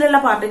സൈസ് റേഞ്ചിലുള്ള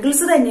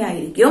പാർട്ടിക്കിൾസ്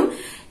തന്നെയായിരിക്കും.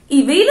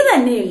 ഇവയിൽ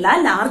തന്നെയുള്ള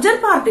ലാർജർ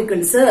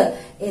പാർട്ടിക്കിൾസ്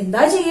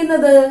എന്താ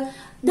ചെയ്യുന്നത്?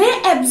 They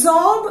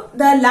absorb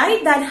the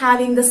light that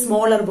having the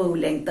smaller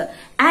wavelength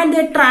and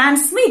they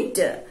transmit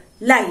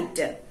light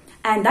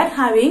and that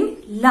having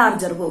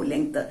larger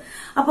wavelength.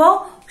 അപ്പോ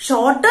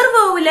ഷോർട്ടർ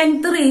വേവ്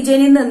ലെങ്ത്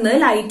റീജിയനിൽ നിന്ന്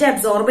ലൈറ്റ്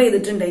അബ്സോർബ്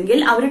ചെയ്തിട്ടുണ്ടെങ്കിൽ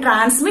അവർ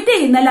ട്രാൻസ്മിറ്റ്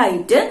ചെയ്യുന്ന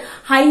ലൈറ്റ്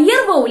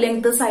ഹയർ വേവ്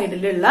ലെങ്ത്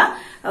സൈഡിലുള്ള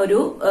ഒരു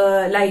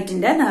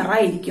ലൈറ്റിന്റെ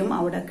നിറായിരിക്കും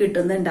അവിടെ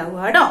കിട്ടുന്നുണ്ടാവുക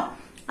കേട്ടോ.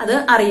 അത്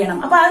അറിയണം.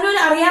 അപ്പൊ അതിനൊരു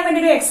അറിയാൻ വേണ്ടി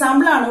ഒരു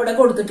എക്സാമ്പിൾ ആണ് ഇവിടെ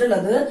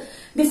കൊടുത്തിട്ടുള്ളത്.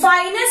 The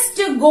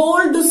finest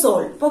gold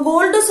sol. ഇപ്പൊ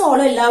ഗോൾഡ് സോൾ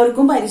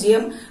എല്ലാവർക്കും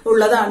പരിചയം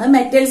ഉള്ളതാണ്.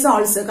 മെറ്റൽ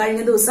സോൾസ്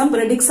കഴിഞ്ഞ ദിവസം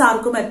ബ്രെഡിക്സ്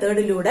ആർക്ക്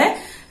മെത്തേഡിലൂടെ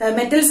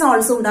മെറ്റൽ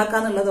സോൾസ്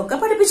ഉണ്ടാക്കാന്നുള്ളതൊക്കെ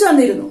പഠിപ്പിച്ചു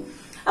തന്നിരുന്നു.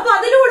 അപ്പൊ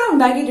അതിലൂടെ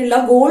ഉണ്ടാക്കിയിട്ടുള്ള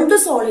ഗോൾഡ്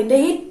സോളിന്റെ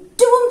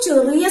ഏറ്റവും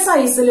ചെറിയ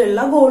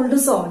സൈസിലുള്ള gold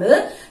soul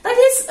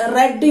that is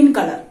red in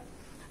colour.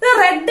 ഇത്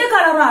റെഡ്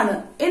കളറാണ്.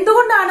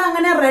 എന്തുകൊണ്ടാണ്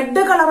അങ്ങനെ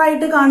റെഡ്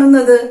കളറായിട്ട്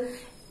കാണുന്നത്?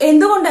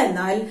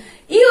 എന്തുകൊണ്ടെന്നാൽ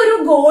ഈ ഒരു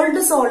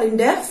ഗോൾഡ്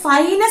സോളിന്റെ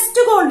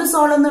ഫൈനസ്റ്റ് ഗോൾഡ്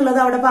സോൾ എന്നുള്ളത്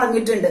അവിടെ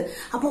പറഞ്ഞിട്ടുണ്ട്.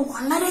 അപ്പൊ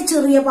വളരെ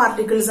ചെറിയ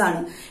പാർട്ടിക്കിൾസ് ആണ്.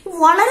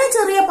 വളരെ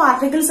ചെറിയ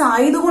പാർട്ടിക്കിൾസ്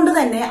ആയതുകൊണ്ട്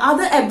തന്നെ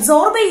അത്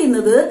അബ്സോർബ്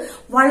ചെയ്യുന്നത്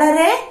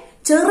വളരെ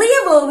ചെറിയ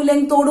വേവ്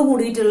ലെങ്തോട്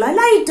കൂടിയിട്ടുള്ള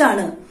ലൈറ്റ്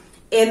ആണ്.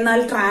 എന്നാൽ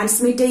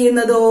ട്രാൻസ്മിറ്റ്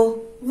ചെയ്യുന്നതോ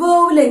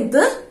വേവ്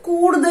ലെങ്ത്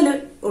കൂടുതൽ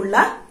ഉള്ള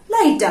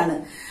ലൈറ്റ് ആണ്.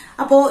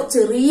 അപ്പോ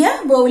ചെറിയ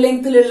വേവ്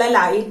ലെങ്തിലുള്ള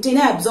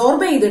ലൈറ്റിനെ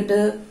അബ്സോർബ്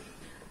ചെയ്തിട്ട്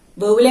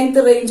വേവ് ലെങ്ത്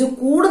റേഞ്ച്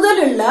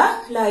കൂടുതലുള്ള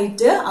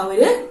ലൈറ്റ്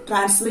അവര്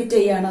ട്രാൻസ്മിറ്റ്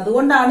ചെയ്യാണ്.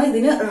 അതുകൊണ്ടാണ്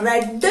ഇതിന്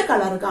റെഡ്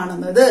കളർ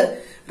കാണുന്നത്.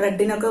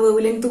 റെഡിനൊക്കെ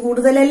വേവ് ലെങ്ത്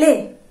കൂടുതലല്ലേ?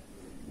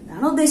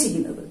 അതാണ്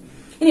ഉദ്ദേശിക്കുന്നത്.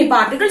 ഇനി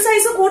പാർട്ടിക്കിൾ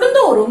സൈസ്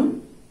കൂടുന്തോറും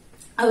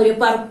അവര്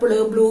പർപ്പിള്,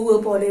 ബ്ലൂ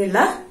പോലെയുള്ള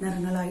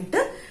നിറങ്ങളായിട്ട്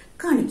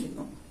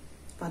കാണിക്കുന്നു.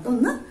 അപ്പൊ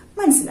അതൊന്ന്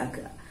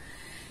മനസ്സിലാക്കുക.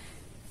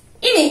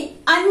 ഇനി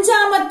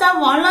അഞ്ചാമത്തെ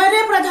വളരെ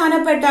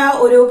പ്രധാനപ്പെട്ട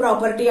ഒരു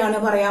പ്രോപ്പർട്ടിയാണ്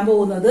പറയാൻ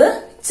പോകുന്നത്.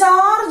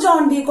 Charge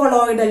on the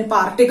colloidal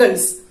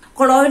particles.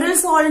 Colloidal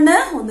സോളിന്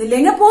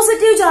ഒന്നില്ലെങ്കിൽ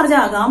പോസിറ്റീവ് ചാർജ്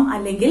ആകാം,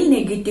 അല്ലെങ്കിൽ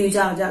നെഗറ്റീവ്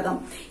ചാർജ് ആകാം.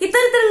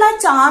 ഇത്തരത്തിലുള്ള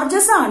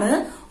ചാർജസ് ആണ്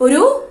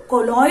ഒരു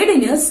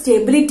കൊളോയിഡിന്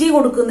സ്റ്റെബിലിറ്റി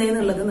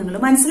കൊടുക്കുന്നതെന്നുള്ളത് നിങ്ങൾ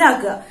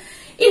മനസ്സിലാക്കുക.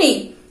 ഇനി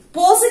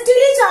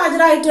പോസിറ്റീവ്ലി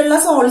ചാർജ് ആയിട്ടുള്ള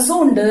സോൾസും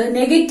ഉണ്ട്,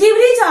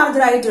 നെഗറ്റീവ്ലി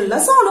ചാർജ് ആയിട്ടുള്ള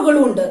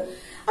സോളുകളും ഉണ്ട്.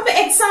 അപ്പൊ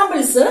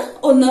എക്സാമ്പിൾസ്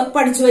ഒന്ന്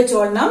പഠിച്ചു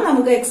വെച്ചോളണം.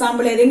 നമുക്ക്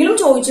എക്സാമ്പിൾ ഏതെങ്കിലും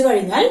ചോദിച്ചു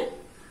കഴിഞ്ഞാൽ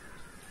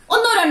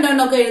ഒന്നോ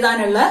രണ്ടെണ്ണോ ഒക്കെ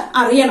എഴുതാനുള്ള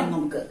അറിയണം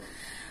നമുക്ക്.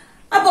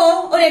 അപ്പോ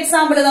ഒരു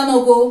എക്സാമ്പിൾ ഇതാ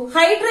നോക്കൂ.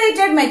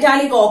 Hydrated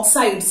metallic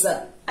oxides.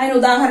 അതിന്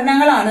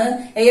ഉദാഹരണങ്ങളാണ്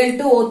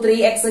Al2O3,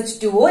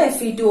 XH2O,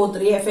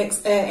 Fe2O3,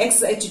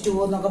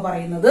 XH2O എന്നൊക്കെ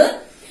പറയുന്നത്.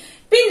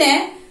 പിന്നെ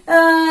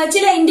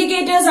ചില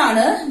ഇൻഡിക്കേറ്റേഴ്സ്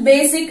ആണ്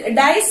ബേസിക്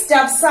ഡൈ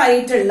സ്റ്റഫ്സ്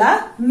ആയിട്ടുള്ള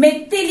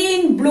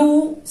methylene blue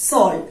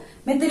soul.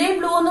 Methylene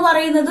blue എന്ന്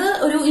പറയുന്നത്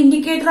ഒരു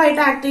ഇൻഡിക്കേറ്റർ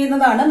ആയിട്ട് ആക്ട്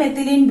ചെയ്യുന്നതാണ്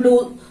methylene blue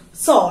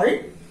soul.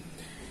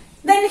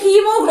 Then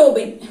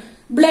haemoglobin,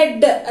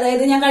 blood.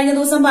 അതായത് ഞാൻ കഴിഞ്ഞ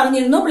ദിവസം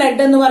പറഞ്ഞിരുന്നു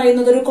ബ്ലഡ് എന്ന്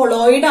പറയുന്നത് ഒരു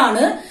കൊളോയിഡ്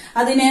ആണ്.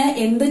 അതിന്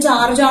എന്ത്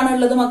ചാർജ് ആണ്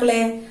ഉള്ളത്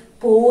മക്കളെ?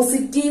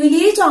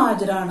 പോസിറ്റീവ്ലി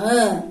ചാർജ് ആണ്.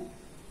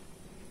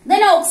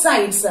 Then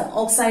oxides.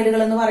 ഓക്സൈഡുകൾ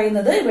എന്ന്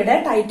പറയുന്നത് ഇവിടെ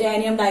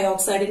ടൈറ്റാനിയം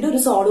ഡയോക്സൈഡിന്റെ ഒരു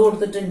സോൾ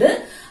കൊടുത്തിട്ടുണ്ട്.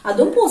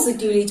 അതും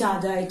പോസിറ്റീവ്ലി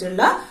ചാർജ്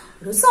ആയിട്ടുള്ള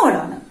ഒരു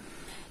സോളാണ്.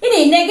 ഇനി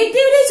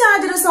നെഗറ്റീവ്ലി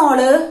ചാർജ്ഡ്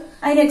സോള്,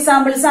 അതിന്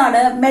എക്സാമ്പിൾസ്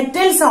ആണ്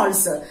മെറ്റൽ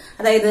സോൾസ്.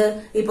 അതായത്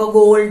ഇപ്പൊ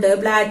ഗോൾഡ്,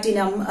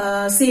 പ്ലാറ്റിനം,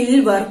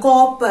 സിൽവർ,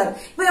 കോപ്പർ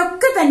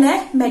ഇവയൊക്കെ തന്നെ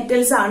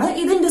മെറ്റൽസ് ആണ്.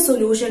 ഇതിന്റെ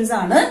സൊല്യൂഷൻസ്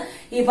ആണ്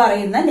ഈ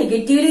പറയുന്ന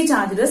നെഗറ്റീവ്ലി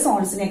ചാർജ്ഡ്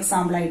സോൾസിന്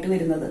എക്സാമ്പിൾ ആയിട്ട്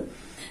വരുന്നത്.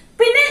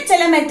 പിന്നെ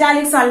ചില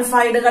മെറ്റാലിക്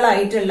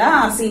സൾഫൈഡുകളായിട്ടുള്ള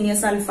ആർസീനിയം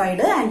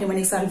സൾഫൈഡ്,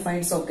 ആന്റിമണി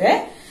സൾഫൈഡ്സ് ഒക്കെ.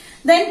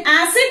 ദെൻ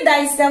ആസിഡ്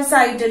ഡൈസ്റ്റഫ്സ്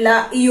ആയിട്ടുള്ള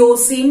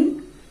ഇയോസിൻ,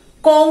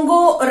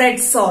 കോങ്കോ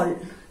റെഡ് സോൾ.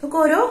 ഇതൊക്കെ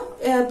ഓരോ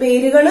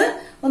പേരുകള്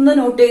ഒന്ന്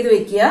നോട്ട് ചെയ്ത്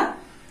വെക്കുക.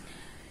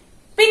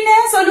 പിന്നെ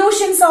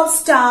solutions of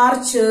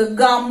starch,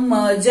 gum,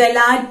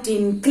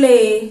 gelatin, clay,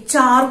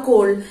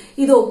 charcoal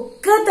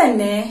ഇതൊക്കെ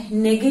തന്നെ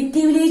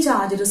നെഗറ്റീവ്ലി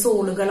ചാർജ്ഡ്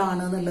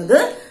സോളുകളാണ് എന്നുള്ളത്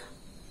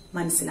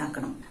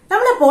മനസ്സിലാക്കണം.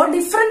 നമ്മളിപ്പോൾ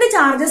ഡിഫറെന്റ്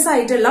ചാർജസ്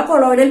ആയിട്ടുള്ള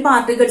കൊളോയിഡൽ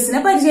പാർട്ടിക്കിൾസിനെ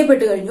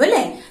പരിചയപ്പെട്ടു കഴിഞ്ഞു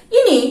അല്ലെ?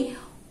 ഇനി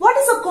what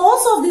is the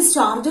cause of this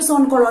charges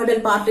on colloidal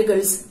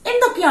particles?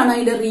 എന്തൊക്കെയാണ്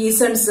അതിന്റെ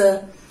റീസൺസ്?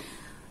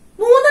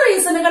 3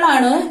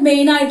 റീസണുകളാണ്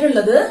മെയിൻ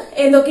ആയിട്ടുള്ളത്.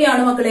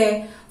 എന്തൊക്കെയാണ് മക്കളെ?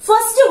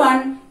 First one,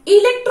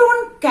 electron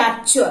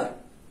capture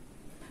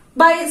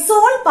by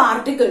Sol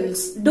particles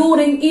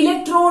during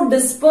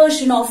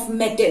electrodispersion of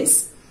metals.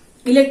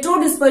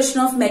 Electrodispersion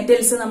of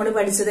metals നമ്മൾ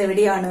പഠിച്ചത്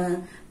എവിടെയാണ്?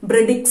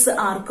 ബ്രിഡിക്സ്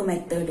ആർക്ക്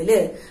മെത്തേഡില്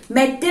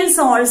മെറ്റൽ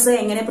സോൾസ്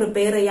എങ്ങനെ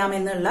പ്രിപ്പയർ ചെയ്യാം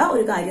എന്നുള്ള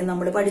ഒരു കാര്യം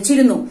നമ്മൾ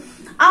പഠിച്ചിരുന്നു.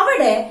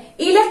 അവിടെ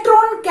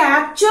electron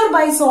capture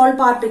by soul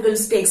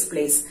particles takes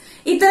place.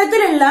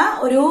 ഇത്തരത്തിലുള്ള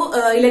ഒരു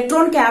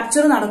ഇലക്ട്രോൺ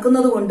ക്യാപ്ചർ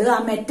നടക്കുന്നത് കൊണ്ട് ആ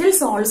മെറ്റൽ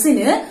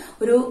സോൾസിന്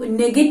ഒരു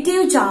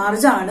നെഗറ്റീവ്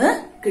ചാർജ് ആണ്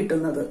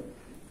കിട്ടുന്നത്.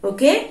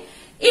 ഓക്കെ,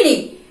 ഇനി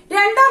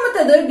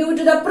രണ്ടാമത്തത് due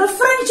to the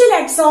preferential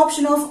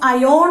absorption of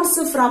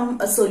ions from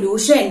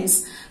solutions.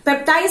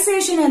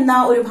 Peptisation എന്ന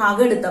ഒരു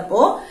ഭാഗം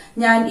എടുത്തപ്പോ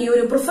ഞാൻ ഈ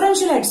ഒരു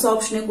പ്രിഫറൻഷ്യൽ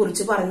അബ്സോർപ്ഷനെ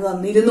കുറിച്ച് പറഞ്ഞു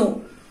തന്നിരുന്നു.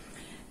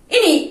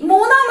 ഇനി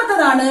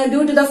മൂന്നാമത്തതാണ്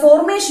due to the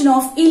formation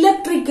of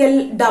electrical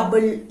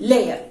double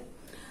layer.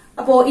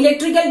 അപ്പോ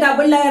ഇലക്ട്രിക്കൽ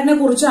ഡബിൾ ലെയറിനെ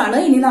കുറിച്ചാണ്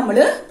ഇനി നമ്മൾ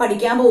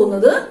പഠിക്കാൻ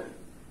പോകുന്നത്.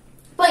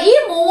 അപ്പൊ ഈ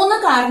മൂന്ന്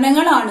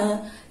കാരണങ്ങളാണ്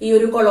ഈ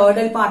ഒരു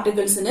കൊളോയിഡൽ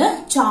പാർട്ടിക്കിൾസിന്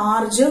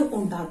ചാർജ്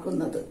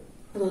ഉണ്ടാക്കുന്നത്.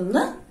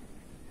 അതൊന്ന്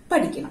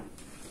പഠിക്കണം.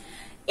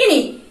 ഇനി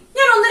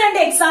ഞാൻ ഒന്ന് രണ്ട്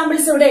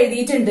എക്സാമ്പിൾസ് ഇവിടെ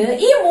എഴുതിയിട്ടുണ്ട്.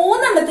 ഈ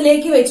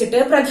മൂന്നെണ്ണത്തിലേക്ക് വെച്ചിട്ട്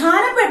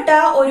പ്രധാനപ്പെട്ട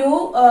ഒരു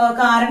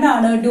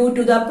കാരണമാണ് due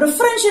to the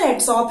preferential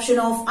absorption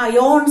of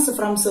ions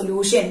from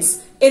solutions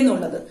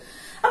എന്നുള്ളത്.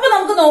 അപ്പൊ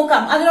നമുക്ക്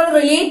നോക്കാം അതിനോട്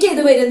റിലേറ്റ്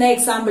ചെയ്ത് വരുന്ന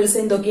examples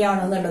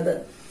എന്തൊക്കെയാണെന്നുള്ളത്.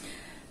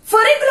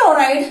 Ferric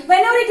chloride,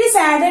 whenever it is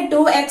added to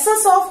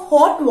excess of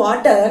hot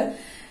water,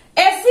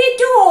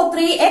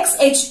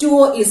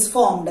 Fe2O3XH2O is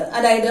formed.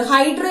 അതായത്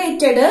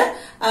ഹൈഡ്രേറ്റഡ്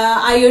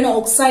അയൺ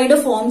ഓക്സൈഡ്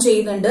ഫോം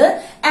ചെയ്യുന്നുണ്ട്.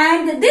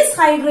 And this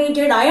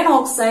hydrated iron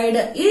oxide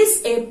is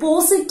A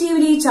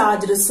positively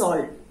charged soul.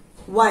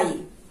 Y?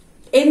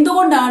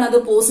 എന്തുകൊണ്ടാണ് അത്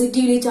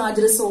positively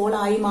charged soul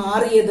ആയി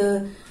മാറിയത്?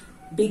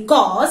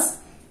 Because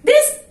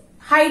this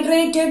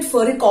hydrated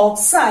ferric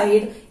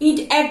oxide, it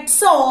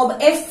absorb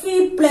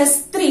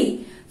Fe+3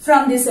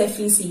 from this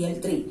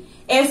FeCl3.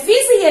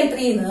 FeCl3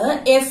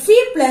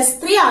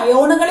 Fe+3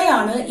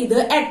 അയോണുകളെയാണ് ഇത്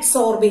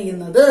absorb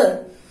ചെയ്യുന്നത്.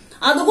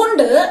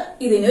 അതുകൊണ്ട്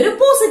ഇതിനൊരു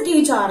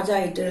positive charge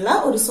ആയിട്ടുള്ള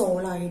ഒരു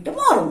സോൾ ആയിട്ട്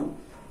മാറുന്നു.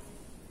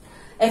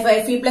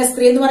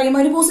 Fe+3 എന്ന്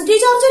പറയുമ്പോൾ ഒരു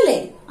പോസിറ്റീവ് ചാർജ് അല്ലേ?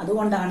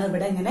 അതുകൊണ്ടാണ്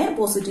ഇവിടെ ഇങ്ങനെ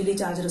പോസിറ്റീവ്ലി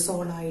ചാർജ്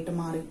സോൾ ആയിട്ട്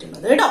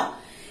മാറിയിട്ടുള്ളത് കേട്ടോ.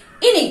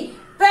 ഇനി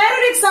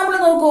വേറൊരു എക്സാമ്പിൾ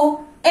നോക്കൂ.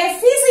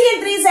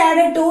 FeCl3 is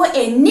added to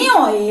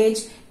NaOH,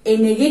 a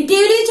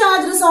negatively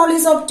charged solid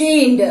is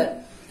obtained.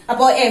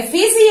 അപ്പോ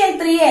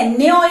FeCl3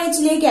 NaOH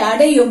ലേക്ക്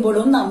ആഡ്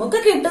ചെയ്യുമ്പോഴും നമുക്ക്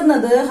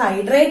കിട്ടുന്നത്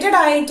ഹൈഡ്രേറ്റഡ്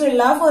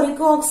ആയിട്ടുള്ള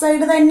ഫെറിക്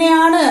ഓക്സൈഡ്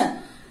തന്നെയാണ്.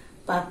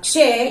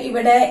 പക്ഷേ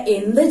ഇവിടെ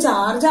എന്ത്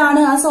ചാർജ്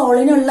ആണ് ആ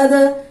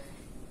സോളിനുള്ളത്?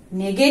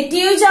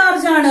 നെഗറ്റീവ്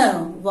ചാർജ് ആണ്.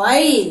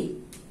 വൈ?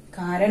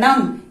 കാരണം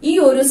ഈ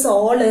ഒരു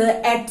സോള്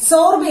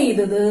അബ്സോർബ്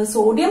ചെയ്തത്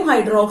സോഡിയം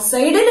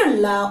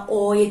ഹൈഡ്രോക്സൈഡിലുള്ള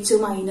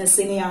OH-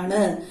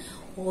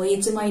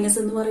 OH-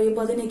 എന്ന്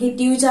പറയുമ്പോൾ അത്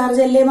നെഗറ്റീവ്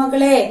ചാർജ് അല്ലേ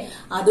മക്കളെ?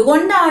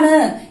 അതുകൊണ്ടാണ്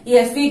ഈ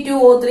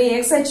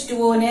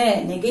Fe2O3XH2O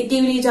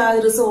നെഗറ്റീവ്ലി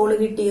ചാർജ് സോള്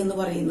കിട്ടി എന്ന്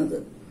പറയുന്നത്.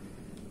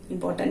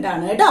 ഇമ്പോർട്ടന്റ്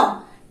ആണ് കേട്ടോ.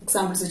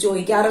 എക്സാമ്പിൾസ്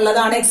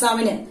ചോദിക്കാറുള്ളതാണ്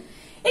എക്സാമിന്.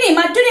 ഇനി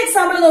മറ്റൊരു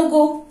എക്സാമ്പിൾ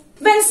നോക്കൂ.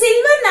 When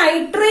silver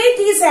nitrate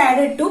is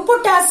added to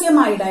potassium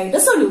iodide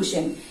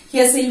solution.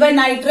 Here silver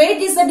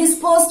nitrate is the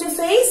dispersed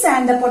phase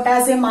and the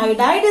potassium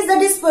iodide is the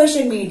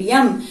dispersion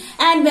medium.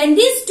 And when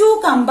these two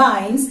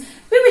combines,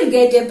 we will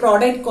get a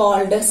product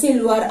called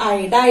silver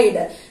iodide,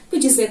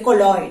 which is a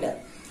colloid.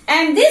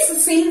 And this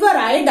silver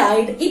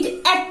iodide, it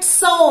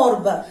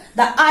absorb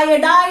the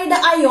iodide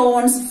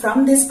ions from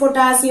this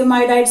potassium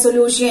iodide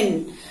solution.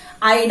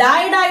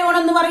 Iodide ion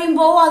എന്ന്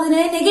പറയുമ്പോൾ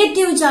അതിന്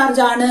negative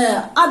charge ആണ്.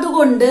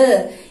 അതുകൊണ്ട്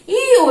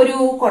ഈ ഒരു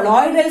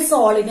colloidal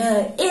സോളിന്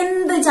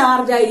എന്ത്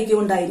charge ആയിരിക്കും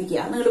ഉണ്ടായിരിക്കുക?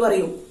 നിങ്ങൾ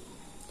പറയൂ,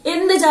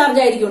 എന്ത്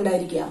ചാർജ് ആയിരിക്കും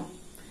ഉണ്ടായിരിക്കുക?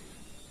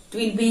 It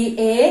will be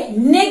a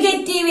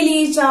negatively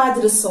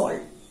charged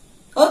salt.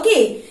 Okay,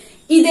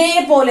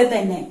 ഇതേപോലെ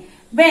തന്നെ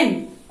when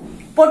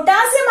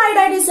potassium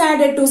iodide is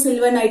added to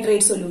silver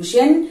nitrate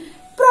solution,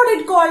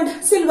 product called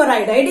silver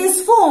iodide is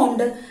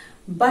formed.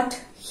 But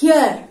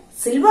here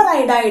silver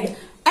iodide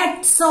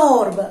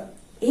absorb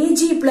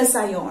Ag+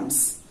 ions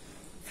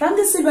from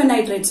the silver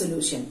nitrate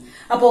solution.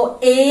 അപ്പോ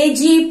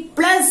Ag+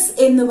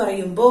 എന്ന്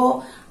പറയുമ്പോ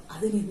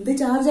അതിന് എന്ത്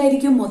charge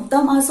ആയിരിക്കും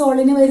മൊത്തം ആ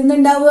സോളിന്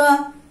വരുന്നുണ്ടാവുക?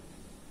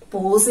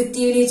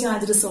 പോസിറ്റീവ്ലി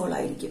ചാർജ്ഡ് സോൾ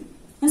ആയിരിക്കും.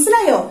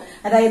 മനസ്സിലായോ?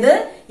 അതായത്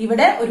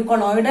ഇവിടെ ഒരു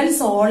കൊളോയിഡൽ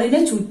സോളിന്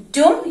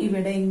ചുറ്റും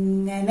ഇവിടെ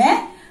ഇങ്ങനെ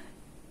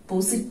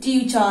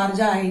പോസിറ്റീവ്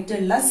ചാർജ്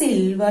ആയിട്ടുള്ള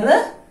സിൽവർ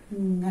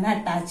ഇങ്ങനെ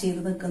അറ്റാച്ച് ചെയ്ത്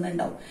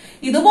നിൽക്കുന്നുണ്ടാവും.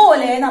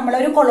 ഇതുപോലെ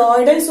നമ്മളൊരു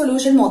കൊളോയിഡൽ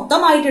സൊല്യൂഷൻ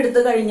മൊത്തമായിട്ട്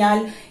എടുത്തു കഴിഞ്ഞാൽ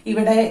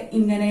ഇവിടെ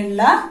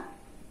ഇങ്ങനെയുള്ള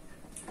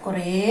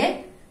കുറെ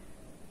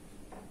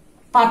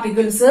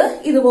പാർട്ടിക്കിൾസ്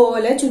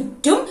ഇതുപോലെ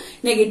ചുറ്റും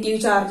നെഗറ്റീവ്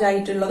ചാർജ്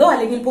ആയിട്ടുള്ളതോ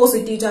അല്ലെങ്കിൽ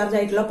പോസിറ്റീവ് ചാർജ്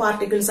ആയിട്ടുള്ള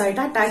പാർട്ടിക്കിൾസ്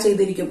ആയിട്ട് അറ്റാച്ച്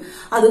ചെയ്തിരിക്കും.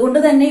 അതുകൊണ്ട്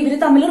തന്നെ ഇവര്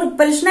തമ്മിൽ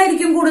റിപ്പൽഷൻ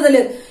ആയിരിക്കും കൂടുതൽ.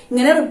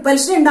 ഇങ്ങനെ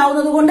റിപ്പൽഷൻ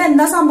ഉണ്ടാവുന്നത് കൊണ്ട്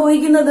എന്താ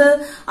സംഭവിക്കുന്നത്?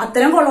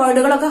 അത്തരം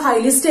കൊളോയിഡുകളൊക്കെ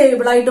ഹൈലി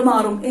സ്റ്റേബിൾ ആയിട്ട്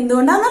മാറും.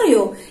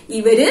 എന്തുകൊണ്ടാണെന്നറിയോ?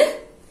 ഇവര്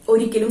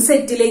ഒരിക്കലും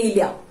സെറ്റിൽ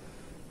ചെയ്യില്ല.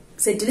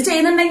 സെറ്റിൽ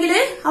ചെയ്യുന്നുണ്ടെങ്കിൽ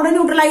അവിടെ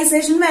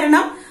ന്യൂട്രലൈസേഷൻ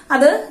വരണം,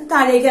 അത്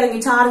താഴേക്ക് ഇറങ്ങി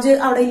ചാർജ്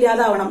അവിടെ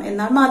ഇല്ലാതാവണം.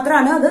 എന്നാൽ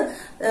മാത്രമാണ് അത്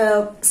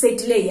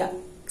സെറ്റിൽ ചെയ്യുക,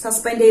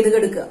 സസ്പെൻഡ് ചെയ്ത്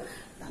കിടക്കുക.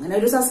 അങ്ങനെ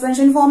ഒരു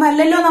സസ്പെൻഷൻ ഫോം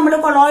അല്ലല്ലോ നമ്മൾ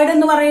കൊളോയിഡ്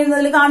എന്ന്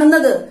പറയുന്നതിൽ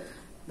കാണുന്നത്.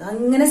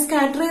 അതങ്ങനെ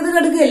സ്കാറ്റർ ചെയ്ത്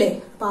കിടക്കുകയല്ലേ.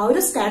 അപ്പൊ ആ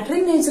ഒരു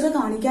സ്കാറ്ററിംഗ് നേച്ചർ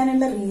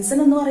കാണിക്കാനുള്ള റീസൺ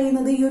എന്ന്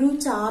പറയുന്നത് ഈ ഒരു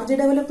ചാർജ്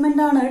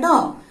ഡെവലപ്മെന്റ് ആണ് കേട്ടോ.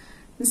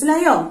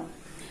 മനസ്സിലായോ?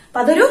 അപ്പൊ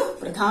അതൊരു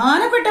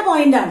പ്രധാനപ്പെട്ട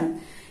പോയിന്റ് ആണ്.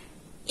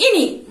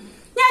 ഇനി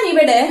ഞാൻ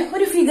ഇവിടെ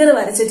ഒരു ഫിഗർ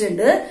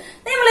വരച്ചിട്ടുണ്ട്.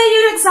 നമ്മൾ ഈ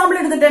ഒരു എക്സാമ്പിൾ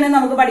എടുത്തിട്ട് തന്നെ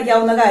നമുക്ക്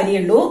പഠിക്കാവുന്ന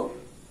കാര്യമുള്ളൂ.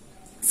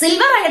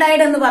 സിൽവർ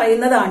അയഡൈഡ് എന്ന്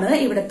പറയുന്നതാണ്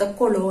ഇവിടുത്തെ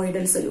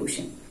കൊളോയിഡൽ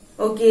സൊല്യൂഷൻ.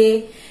 ഓക്കെ,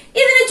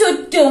 ഇതിന്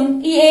ചുറ്റും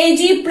ഈ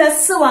Ag+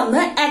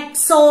 വന്ന്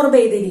അബ്സോർബ്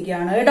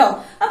ചെയ്തിരിക്കുകയാണ് കേട്ടോ.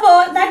 അപ്പോ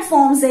ദാറ്റ്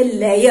ഫോംസ് എ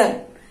ലെയർ.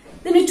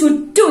 ഇതിന്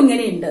ചുറ്റും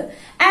ഇങ്ങനെയുണ്ട്.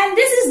 And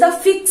this is the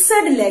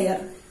fixed layer.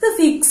 ഇത്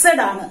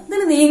ഫിക്സഡ് ആണ്,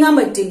 ഇതിന് നീങ്ങാൻ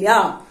പറ്റില്ല.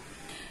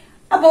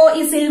 അപ്പോ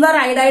ഈ സിൽവർ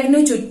അയഡൈഡിന്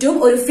ചുറ്റും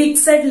ഒരു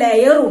ഫിക്സഡ്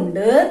ലെയർ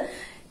ഉണ്ട്.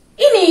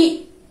 ഇനി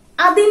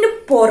അതിന്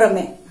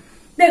പുറമെ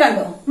ഇത്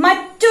കണ്ടോ,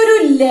 മറ്റൊരു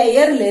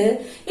ലെയറില്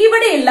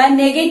ഇവിടെയുള്ള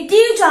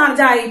നെഗറ്റീവ്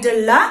ചാർജ്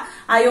ആയിട്ടുള്ള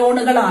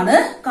അയോണുകളാണ്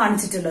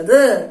കാണിച്ചിട്ടുള്ളത്.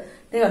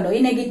 ഇത് കണ്ടോ, ഈ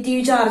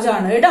നെഗറ്റീവ് ചാർജ്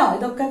ആണ് കേട്ടോ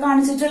ഇതൊക്കെ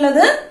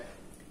കാണിച്ചിട്ടുള്ളത്.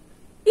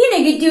 ഈ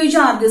നെഗറ്റീവ്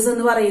ചാർജസ്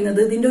എന്ന് പറയുന്നത്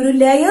ഇതിന്റെ ഒരു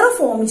ലെയർ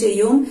ഫോം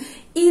ചെയ്യും.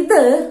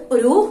 ഇത്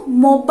ഒരു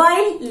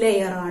മൊബൈൽ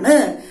ലെയർ ആണ്,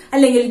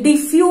 അല്ലെങ്കിൽ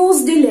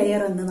ഡിഫ്യൂസ്ഡ്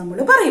ലെയർ എന്ന് നമ്മൾ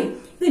പറയും.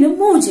 ഇതിന്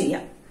മൂവ്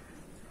ചെയ്യാം.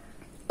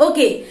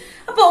 ഓക്കെ,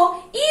 അപ്പോ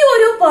ഈ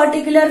ഒരു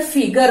പെർട്ടിക്കുലർ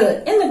ഫിഗർ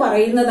എന്ന്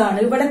പറയുന്നതാണ്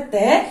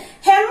ഇവിടത്തെ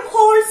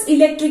ഹെംഹോൾസ്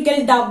ഇലക്ട്രിക്കൽ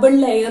ഡബിൾ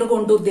ലെയർ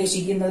കൊണ്ട്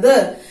ഉദ്ദേശിക്കുന്നത്.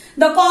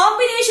 The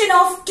combination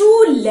of 2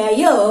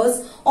 layers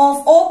of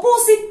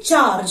opposite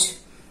charge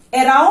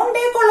around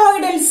a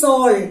colloidal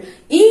solid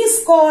is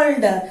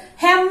called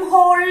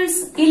Helmholtz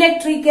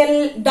electrical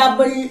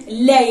double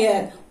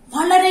layer.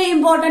 വളരെ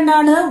ഇമ്പോർട്ടന്റ്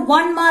ആണ്,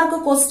 1 മാർക്ക്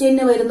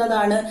ക്വസ്റ്റ്യന്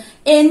വരുന്നതാണ്.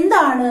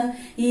 എന്താണ്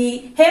ഈ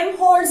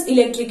ഹെംഹോൾട്സ്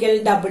ഇലക്ട്രിക്കൽ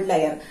ഡബിൾ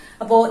ലെയർ?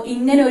 അപ്പോ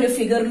ഇങ്ങനെ ഒരു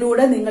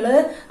ഫിഗറിലൂടെ നിങ്ങൾ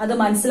അത്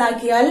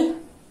മനസ്സിലാക്കിയാൽ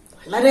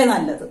വളരെ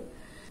നല്ലത്.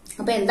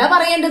 അപ്പൊ എന്താ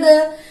പറയേണ്ടത്?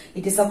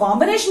 It is A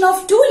combination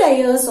of 2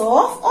 layers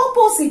of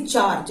opposite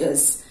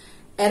charges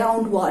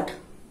around what?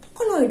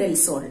 Colloidal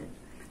solid.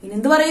 ഇനി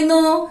എന്ത്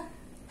പറയുന്നു?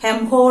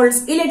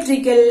 Helmholtz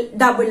electrical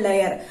double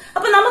layer.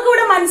 അപ്പൊ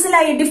നമുക്കിവിടെ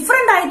മനസ്സിലായി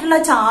ഡിഫറെന്റ് ആയിട്ടുള്ള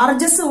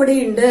ചാർജസ് ഇവിടെ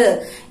ഉണ്ട്.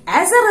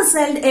 As A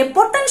result A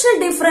potential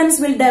difference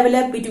will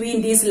develop between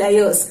these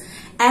layers.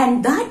 And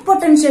that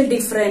potential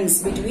difference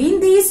between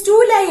these 2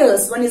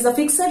 layers, one is the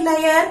fixed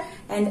layer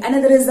and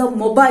another is the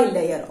mobile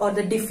layer or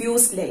the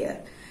diffused layer.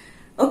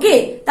 Okay,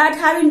 that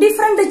having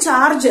different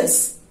charges,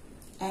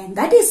 and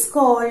that is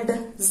called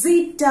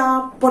zeta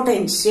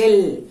potential.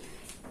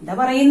 എന്താ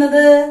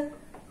പറയുന്നത്?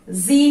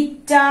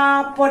 zeta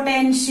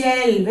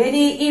potential,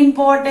 very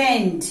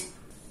important.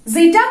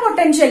 zeta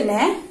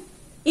potentialനെ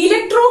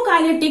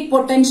ഇലക്ട്രോകൈനറ്റിക്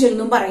potential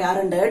എന്നും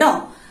പറയാറുണ്ട് കേട്ടോ.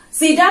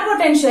 zeta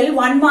potential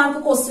 1 mark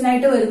question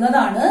ആയിട്ട്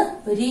വരുന്നതാണ്.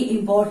 Very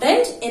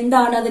important.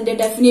 എന്താണ് അതിന്റെ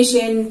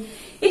definition?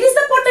 It is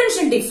the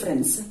potential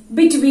difference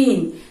between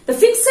the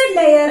fixed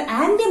layer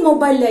and the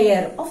mobile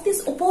layer of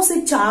these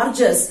opposite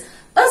charges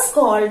is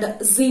called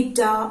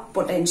zeta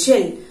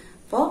potential.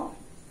 അപ്പോ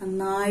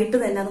നന്നായിട്ട്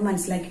തന്നെ അത്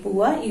മനസ്സിലാക്കി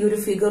പോവുക. ഈ ഒരു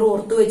ഫിഗർ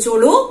ഓർത്തു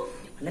വെച്ചോളൂ,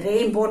 വളരെ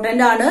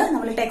ഇമ്പോർട്ടന്റ് ആണ്.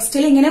 നമ്മൾ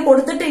ടെക്സ്റ്റിൽ ഇങ്ങനെ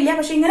കൊടുത്തിട്ടില്ല,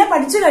 പക്ഷെ ഇങ്ങനെ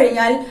പഠിച്ചു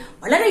കഴിഞ്ഞാൽ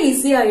വളരെ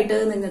ഈസി ആയിട്ട്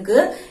നിങ്ങൾക്ക്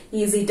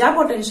ഈ സീറ്റ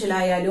പൊട്ടൻഷ്യൽ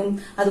ആയാലും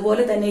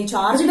അതുപോലെ തന്നെ ഈ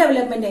ചാർജ്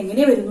ഡെവലപ്മെന്റ്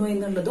എങ്ങനെ വരുന്നു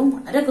എന്നുള്ളതും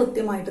വളരെ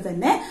കൃത്യമായിട്ട്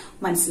തന്നെ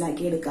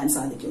മനസ്സിലാക്കിയെടുക്കാൻ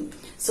സാധിക്കും.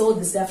 So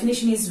this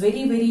definition is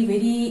very very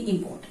very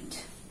important.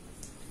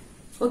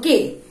 Okay,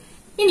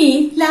 ഇനി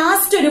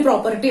ലാസ്റ്റ് ഒരു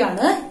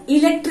പ്രോപ്പർട്ടിയാണ്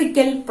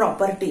ഇലക്ട്രിക്കൽ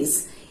പ്രോപ്പർട്ടീസ്.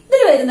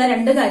 ഇതിൽ വരുന്ന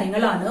 2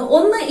 കാര്യങ്ങളാണ്.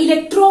 ഒന്ന്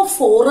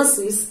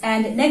electrophoresis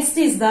and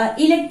next is the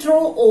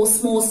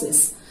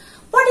ഇലക്ട്രോഓസ്മോസിസ്.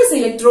 What is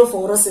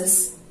electrophoresis?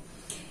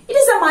 It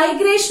is a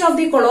migration of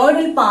the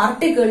colloidal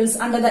particles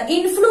under the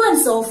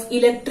influence of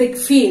electric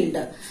field.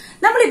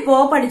 നമ്മളിപ്പോ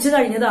പഠിച്ചു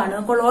കഴിഞ്ഞതാണ്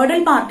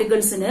കൊളോയിഡൽ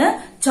പാർട്ടിക്കിൾസിന്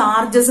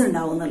ചാർജസ്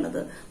ഉണ്ടാവും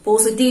എന്നുള്ളത്.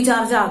 പോസിറ്റീവ്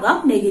ചാർജ് ആകാം,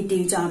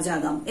 നെഗറ്റീവ് ചാർജ്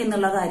ആകാം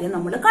എന്നുള്ള കാര്യം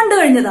നമ്മൾ കണ്ടു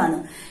കഴിഞ്ഞതാണ്.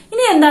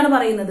 ഇനി എന്താണ്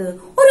പറയുന്നത്?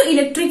 ഒരു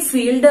ഇലക്ട്രിക്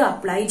ഫീൽഡ്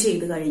അപ്ലൈ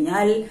ചെയ്തു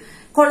കഴിഞ്ഞാൽ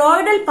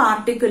കൊളോയിഡൽ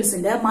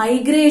പാർട്ടിക്കിൾസിന്റെ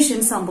മൈഗ്രേഷൻ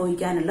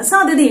സംഭവിക്കാനുള്ള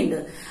സാധ്യതയുണ്ട്.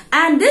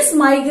 And this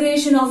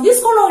migration of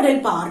this colloidal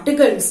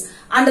particles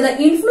under the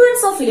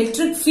influence of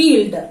electric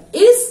field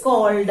is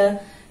called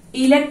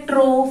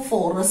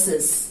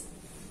electrophoresis.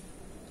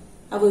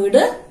 ആ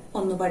വേർഡ്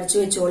ഒന്ന് പഠിച്ചു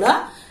വെച്ചോളാം.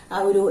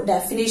 ആ ഒരു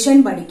ഡെഫിനിഷൻ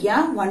പഠിക്കുക,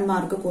 1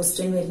 മാർക്ക്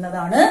ക്വസ്റ്റ്യൻ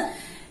വരുന്നതാണ്.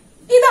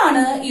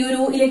 ഇതാണ് ഈ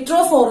ഒരു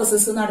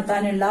ഇലക്ട്രോഫോറസിസ്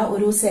നടത്താനുള്ള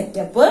ഒരു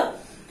സെറ്റപ്പ്.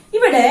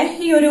 ഇവിടെ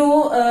ഈ ഒരു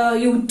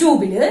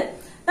യൂട്യൂബില്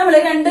നമ്മൾ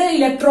 2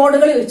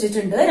 ഇലക്ട്രോഡുകൾ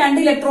വെച്ചിട്ടുണ്ട്.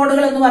 2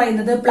 ഇലക്ട്രോഡുകൾ എന്ന്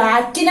പറയുന്നത്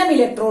പ്ലാറ്റിനം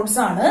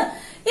ഇലക്ട്രോഡ്സ് ആണ്.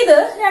 ഇത്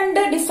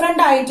 2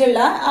 ഡിഫറെന്റ് ആയിട്ടുള്ള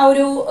ആ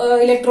ഒരു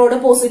ഇലക്ട്രോഡ്,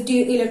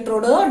 പോസിറ്റീവ്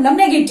ഇലക്ട്രോഡ് ഉണ്ടാവും,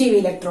 നെഗറ്റീവ്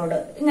ഇലക്ട്രോഡ്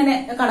ഇങ്ങനെ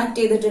കണക്ട്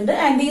ചെയ്തിട്ടുണ്ട്.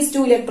 And these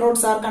 2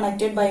 electrodes are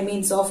connected by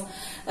means of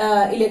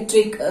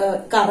electric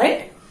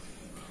current.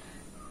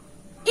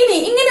 ഇനി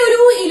ഇങ്ങനെ ഒരു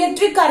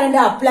ഇലക്ട്രിക് കറന്റ്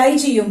അപ്ലൈ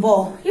ചെയ്യുമ്പോ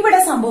ഇവിടെ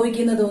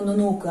സംഭവിക്കുന്നത് ഒന്ന്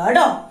നോക്കുക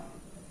കേട്ടോ.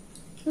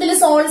 ഇതിൽ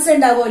സോൾസ്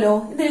ഉണ്ടാവുമല്ലോ,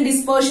 ഇതിൽ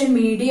ഡിസ്പേർഷൻ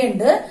മീഡിയം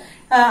ഉണ്ട്,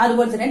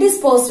 അതുപോലെ തന്നെ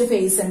ഡിസ്പേഴ്സ്ഡ്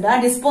ഫേസ് ഉണ്ട്. ആ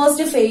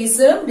ഡിസ്പേഴ്സ്ഡ്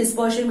ഫേസും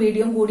ഡിസ്പേർഷൻ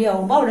മീഡിയം കൂടി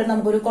ആവുമ്പോൾ അവിടെ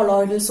നമുക്കൊരു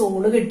കൊളോയിഡൽ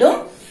സോള് കിട്ടും.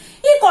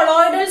 ഈ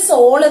കൊളോയിഡൽ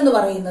സോൾ എന്ന്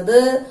പറയുന്നത്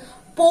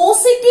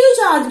പോസിറ്റീവ്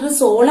ചാർജ്ഡ്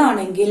സോൾ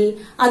ആണെങ്കിൽ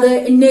അത്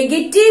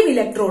നെഗറ്റീവ്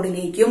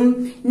ഇലക്ട്രോഡിലേക്കും,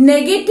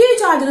 നെഗറ്റീവ്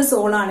ചാർജ്ഡ്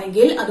സോൾ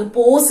ആണെങ്കിൽ അത്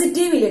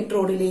പോസിറ്റീവ്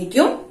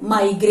ഇലക്ട്രോഡിലേക്കും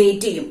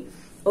മൈഗ്രേറ്റ് ചെയ്യും.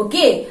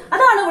 ഓക്കെ,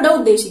 അതാണ് ഇവിടെ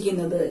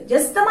ഉദ്ദേശിക്കുന്നത്.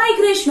 Just the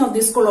migration of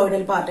this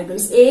colloidal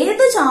particles.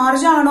 ഏത്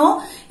ചാർജ് ആണോ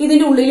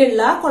ഇതിന്റെ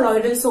ഉള്ളിലുള്ള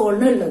കൊളോയിഡൽ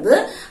സോളിനുള്ളത്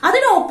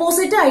അതിന്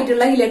ഓപ്പോസിറ്റ്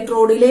ആയിട്ടുള്ള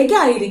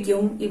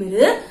ഇലക്ട്രോഡിലേക്കായിരിക്കും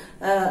ഇവര്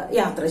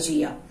യാത്ര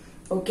ചെയ്യാം.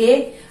 ഓക്കെ,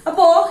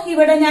 അപ്പോ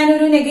ഇവിടെ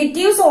ഞാനൊരു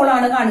നെഗറ്റീവ്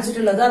സോളാണ്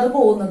കാണിച്ചിട്ടുള്ളത്. അത്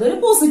പോകുന്നത് ഒരു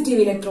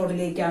പോസിറ്റീവ്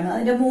ഇലക്ട്രോഡിലേക്കാണ്.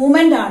 അതിന്റെ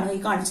മൂവ്മെന്റ് ആണ് ഈ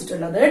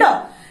കാണിച്ചിട്ടുള്ളത് കേട്ടോ.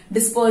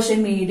 ഡിസ്പേർഷൻ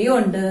മീഡിയം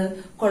ഉണ്ട്,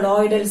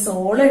 കൊളോയിഡൽ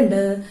സോൾ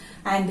ഉണ്ട്,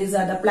 and these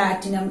are the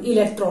platinum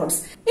electrodes.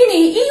 ഇനി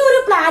ഈ ഒരു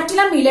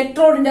പ്ലാറ്റിനം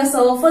ഇലക്ട്രോഡിന്റെ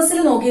സർഫസിൽ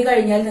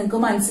നോക്കിക്കഴിഞ്ഞാൽ നിങ്ങൾക്ക്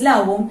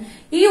മനസ്സിലാവും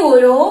ഈ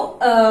ഓരോ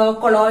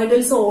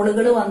കൊളോയിഡൽ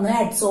സോളുകൾ വന്ന്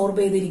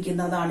അഡ്സോർബ്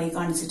ചെയ്തിരിക്കുന്നതാണ് ഈ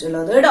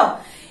കാണിച്ചിട്ടുള്ളത് കേട്ടോ.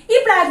 ഈ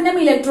പ്ലാറ്റിനം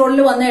ഇലക്ട്രോണിൽ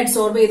വന്ന്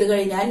അഡ്സോർബ് ചെയ്ത്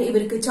കഴിഞ്ഞാൽ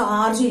ഇവർക്ക്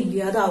ചാർജ്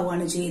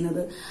ഇല്ലാതാവുകയാണ്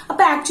ചെയ്യുന്നത്.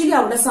 അപ്പൊ ആക്ച്വലി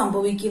അവിടെ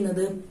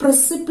സംഭവിക്കുന്നത്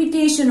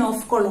precipitation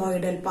ഓഫ്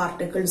കൊളോയിഡൽ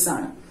പാർട്ടിക്കിൾസ്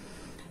ആണ്.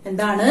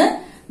 എന്താണ്?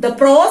 The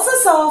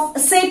process of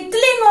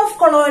settling of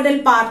colloidal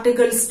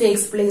particles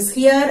takes place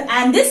here,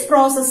 and this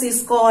process is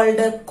called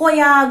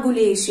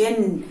coagulation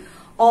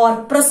or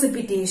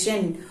precipitation.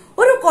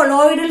 ഒരു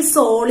കൊളോയിഡൽ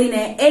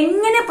സോളിനെ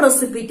എങ്ങനെ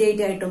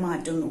precipitate ആയിട്ട്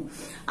മാറ്റുന്നു,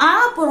 ആ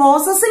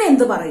പ്രോസസ്സിന്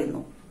എന്ത്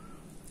പറയുന്നു?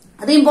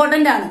 അത്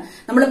ഇമ്പോർട്ടന്റ് ആണ്.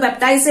 നമ്മൾ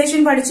പെപ്റ്റൈസേഷൻ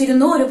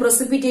പഠിച്ചിരുന്നു, ഒരു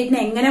പ്രസിപ്പിറ്റേറ്റിനെ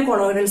എങ്ങനെ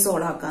കൊളോയിഡൽ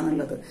സോൾ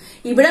ആക്കാന്നുള്ളത്.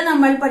 ഇവിടെ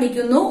നമ്മൾ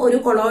പഠിക്കുന്നു ഒരു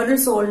കൊളോയിഡൽ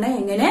സോളിനെ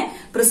എങ്ങനെ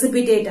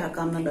പ്രസിപ്പിറ്റേറ്റ്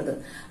ആക്കാം എന്നുള്ളത്.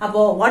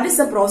 അപ്പോ what is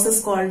the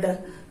process called?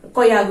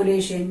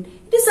 coagulation.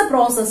 It is a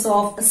process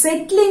of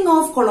settling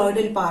of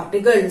colloidal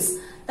particles.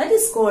 That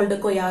is called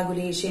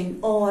coagulation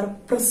or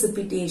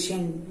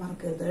precipitation.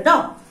 മറക്കരുത് കേട്ടോ.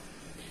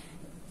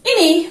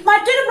 ഇനി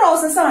മറ്റൊരു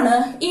പ്രോസസ്സാണ്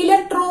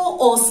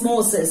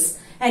electroosmosis.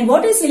 And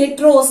what is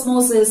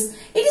electroosmosis?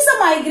 It is a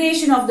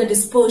migration of the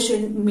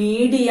dispersion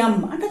medium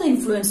under the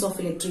influence of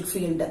electric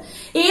field.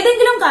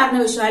 ഏതെങ്കിലും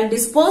കാരണവശാൽ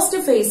dispersed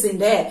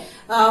ഫേസിന്റെ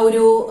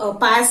ഒരു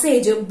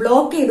passage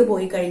block ചെയ്ത്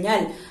പോയി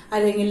കഴിഞ്ഞാൽ,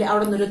 അല്ലെങ്കിൽ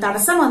അവിടെ നിന്നൊരു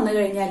തടസ്സം വന്നു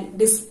കഴിഞ്ഞാൽ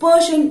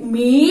ഡിസ്പേർഷൻ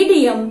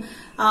മീഡിയം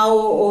ആ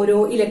ഓരോ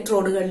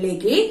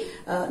ഇലക്ട്രോഡുകളിലേക്ക്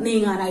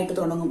നീങ്ങാനായിട്ട്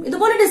തുടങ്ങും.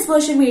 ഇതുപോലെ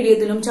ഡിസ്പേർഷൻ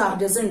മീഡിയത്തിലും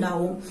ചാർജസ്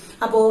ഉണ്ടാവും.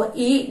 അപ്പോ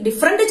ഈ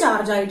ഡിഫറന്റ്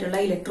ചാർജ് ആയിട്ടുള്ള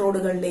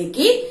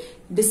ഇലക്ട്രോഡുകളിലേക്ക്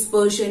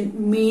ഡിസ്പേർഷൻ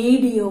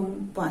മീഡിയം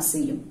പാസ്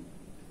ചെയ്യും.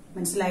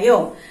 മനസ്സിലായോ?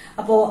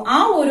 അപ്പോ ആ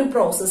ഒരു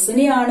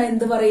പ്രോസസ്സിനെയാണ്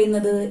എന്ത്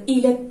പറയുന്നത്?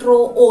 Electro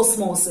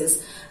osmosis.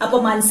 അപ്പൊ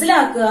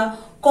മനസ്സിലാക്കുക,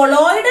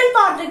 കൊളോയിഡൽ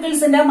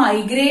പാർട്ടിക്കിൾസിന്റെ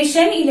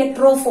മൈഗ്രേഷൻ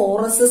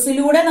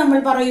ഇലക്ട്രോഫോറസിസിലൂടെ നമ്മൾ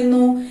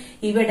പറയുന്നു.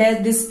 ഇവിടെ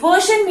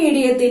ഡിസ്പേർഷൻ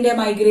മീഡിയത്തിന്റെ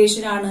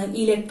മൈഗ്രേഷൻ ആണ്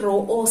ഇലക്ട്രോ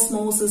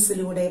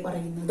ഓസ്മോസിസിലൂടെ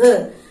പറയുന്നത്.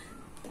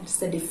 That's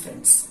the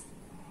difference.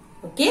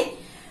 ഓക്കെ,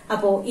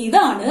 അപ്പോ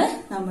ഇതാണ്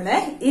നമ്മുടെ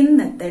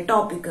ഇന്നത്തെ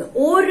ടോപ്പിക്.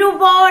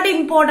 ഒരുപാട്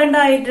ഇമ്പോർട്ടന്റ്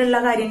ആയിട്ടുള്ള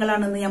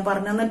കാര്യങ്ങളാണെന്ന് ഞാൻ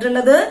പറഞ്ഞു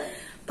തന്നിട്ടുള്ളത്.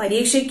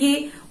 പരീക്ഷയ്ക്ക്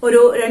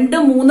ഒരു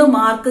 2-3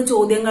 മാർക്ക്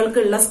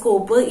ചോദ്യങ്ങൾക്കുള്ള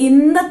സ്കോപ്പ്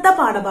ഇന്നത്തെ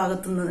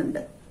പാഠഭാഗത്തു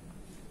നിന്നുണ്ട്.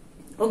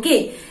 ഓക്കെ,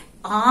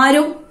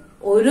 ആരും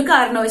ഒരു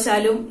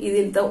കാരണവശാലും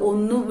ഇതിലത്തെ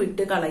ഒന്നും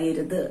വിട്ട്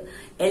കളയരുത്.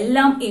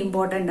 എല്ലാം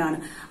ഇമ്പോർട്ടന്റ് ആണ്.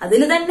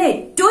 അതിൽ തന്നെ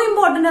ഏറ്റവും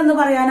ഇമ്പോർട്ടന്റ് എന്ന്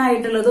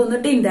പറയാനായിട്ടുള്ളത് ഒന്ന്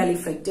ടിൻഡാൽ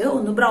ഇഫക്റ്റ്,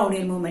 ഒന്ന്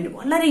ബ്രൗണിയൻ മൂവ്മെന്റ്.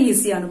 വളരെ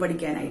ഈസിയാണ്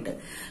പഠിക്കാനായിട്ട്.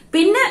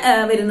 പിന്നെ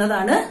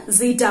വരുന്നതാണ്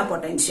സീറ്റ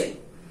potential.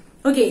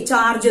 Okay,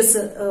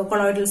 charges,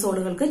 colloidal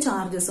സോളുകൾക്ക്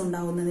charges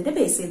ഉണ്ടാവുന്നതിന്റെ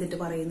base ചെയ്തിട്ട്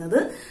പറയുന്നത്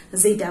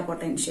സീറ്റ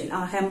പൊട്ടൻഷ്യൽ. ആ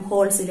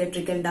ഹെംഹോൾസ്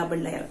ഇലക്ട്രിക്കൽ ഡബിൾ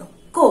ലെയർ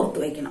ഒക്കെ ഓർത്തു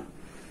വെക്കണം.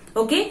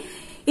 ഓക്കെ,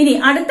 ഇനി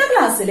അടുത്ത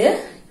ക്ലാസ്സിൽ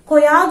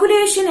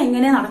കൊയാഗുലേഷൻ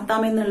എങ്ങനെ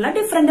നടത്താമെന്നുള്ള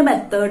ഡിഫറെന്റ്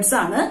മെത്തേഡ്സ്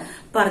ആണ്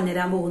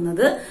പറഞ്ഞുതരാൻ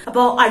പോകുന്നത്.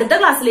 അപ്പോ അടുത്ത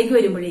ക്ലാസ്സിലേക്ക്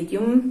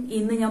വരുമ്പോഴേക്കും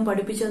ഇന്ന് ഞാൻ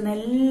പഠിപ്പിച്ചു തന്ന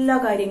എല്ലാ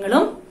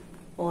കാര്യങ്ങളും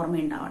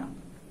ഓർമ്മയുണ്ടാവണം.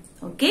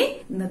 ഓക്കെ,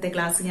 ഇന്നത്തെ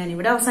ക്ലാസ് ഞാൻ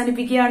ഇവിടെ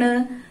അവസാനിപ്പിക്കുകയാണ്.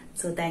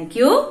 So thank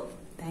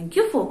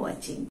you for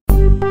watching.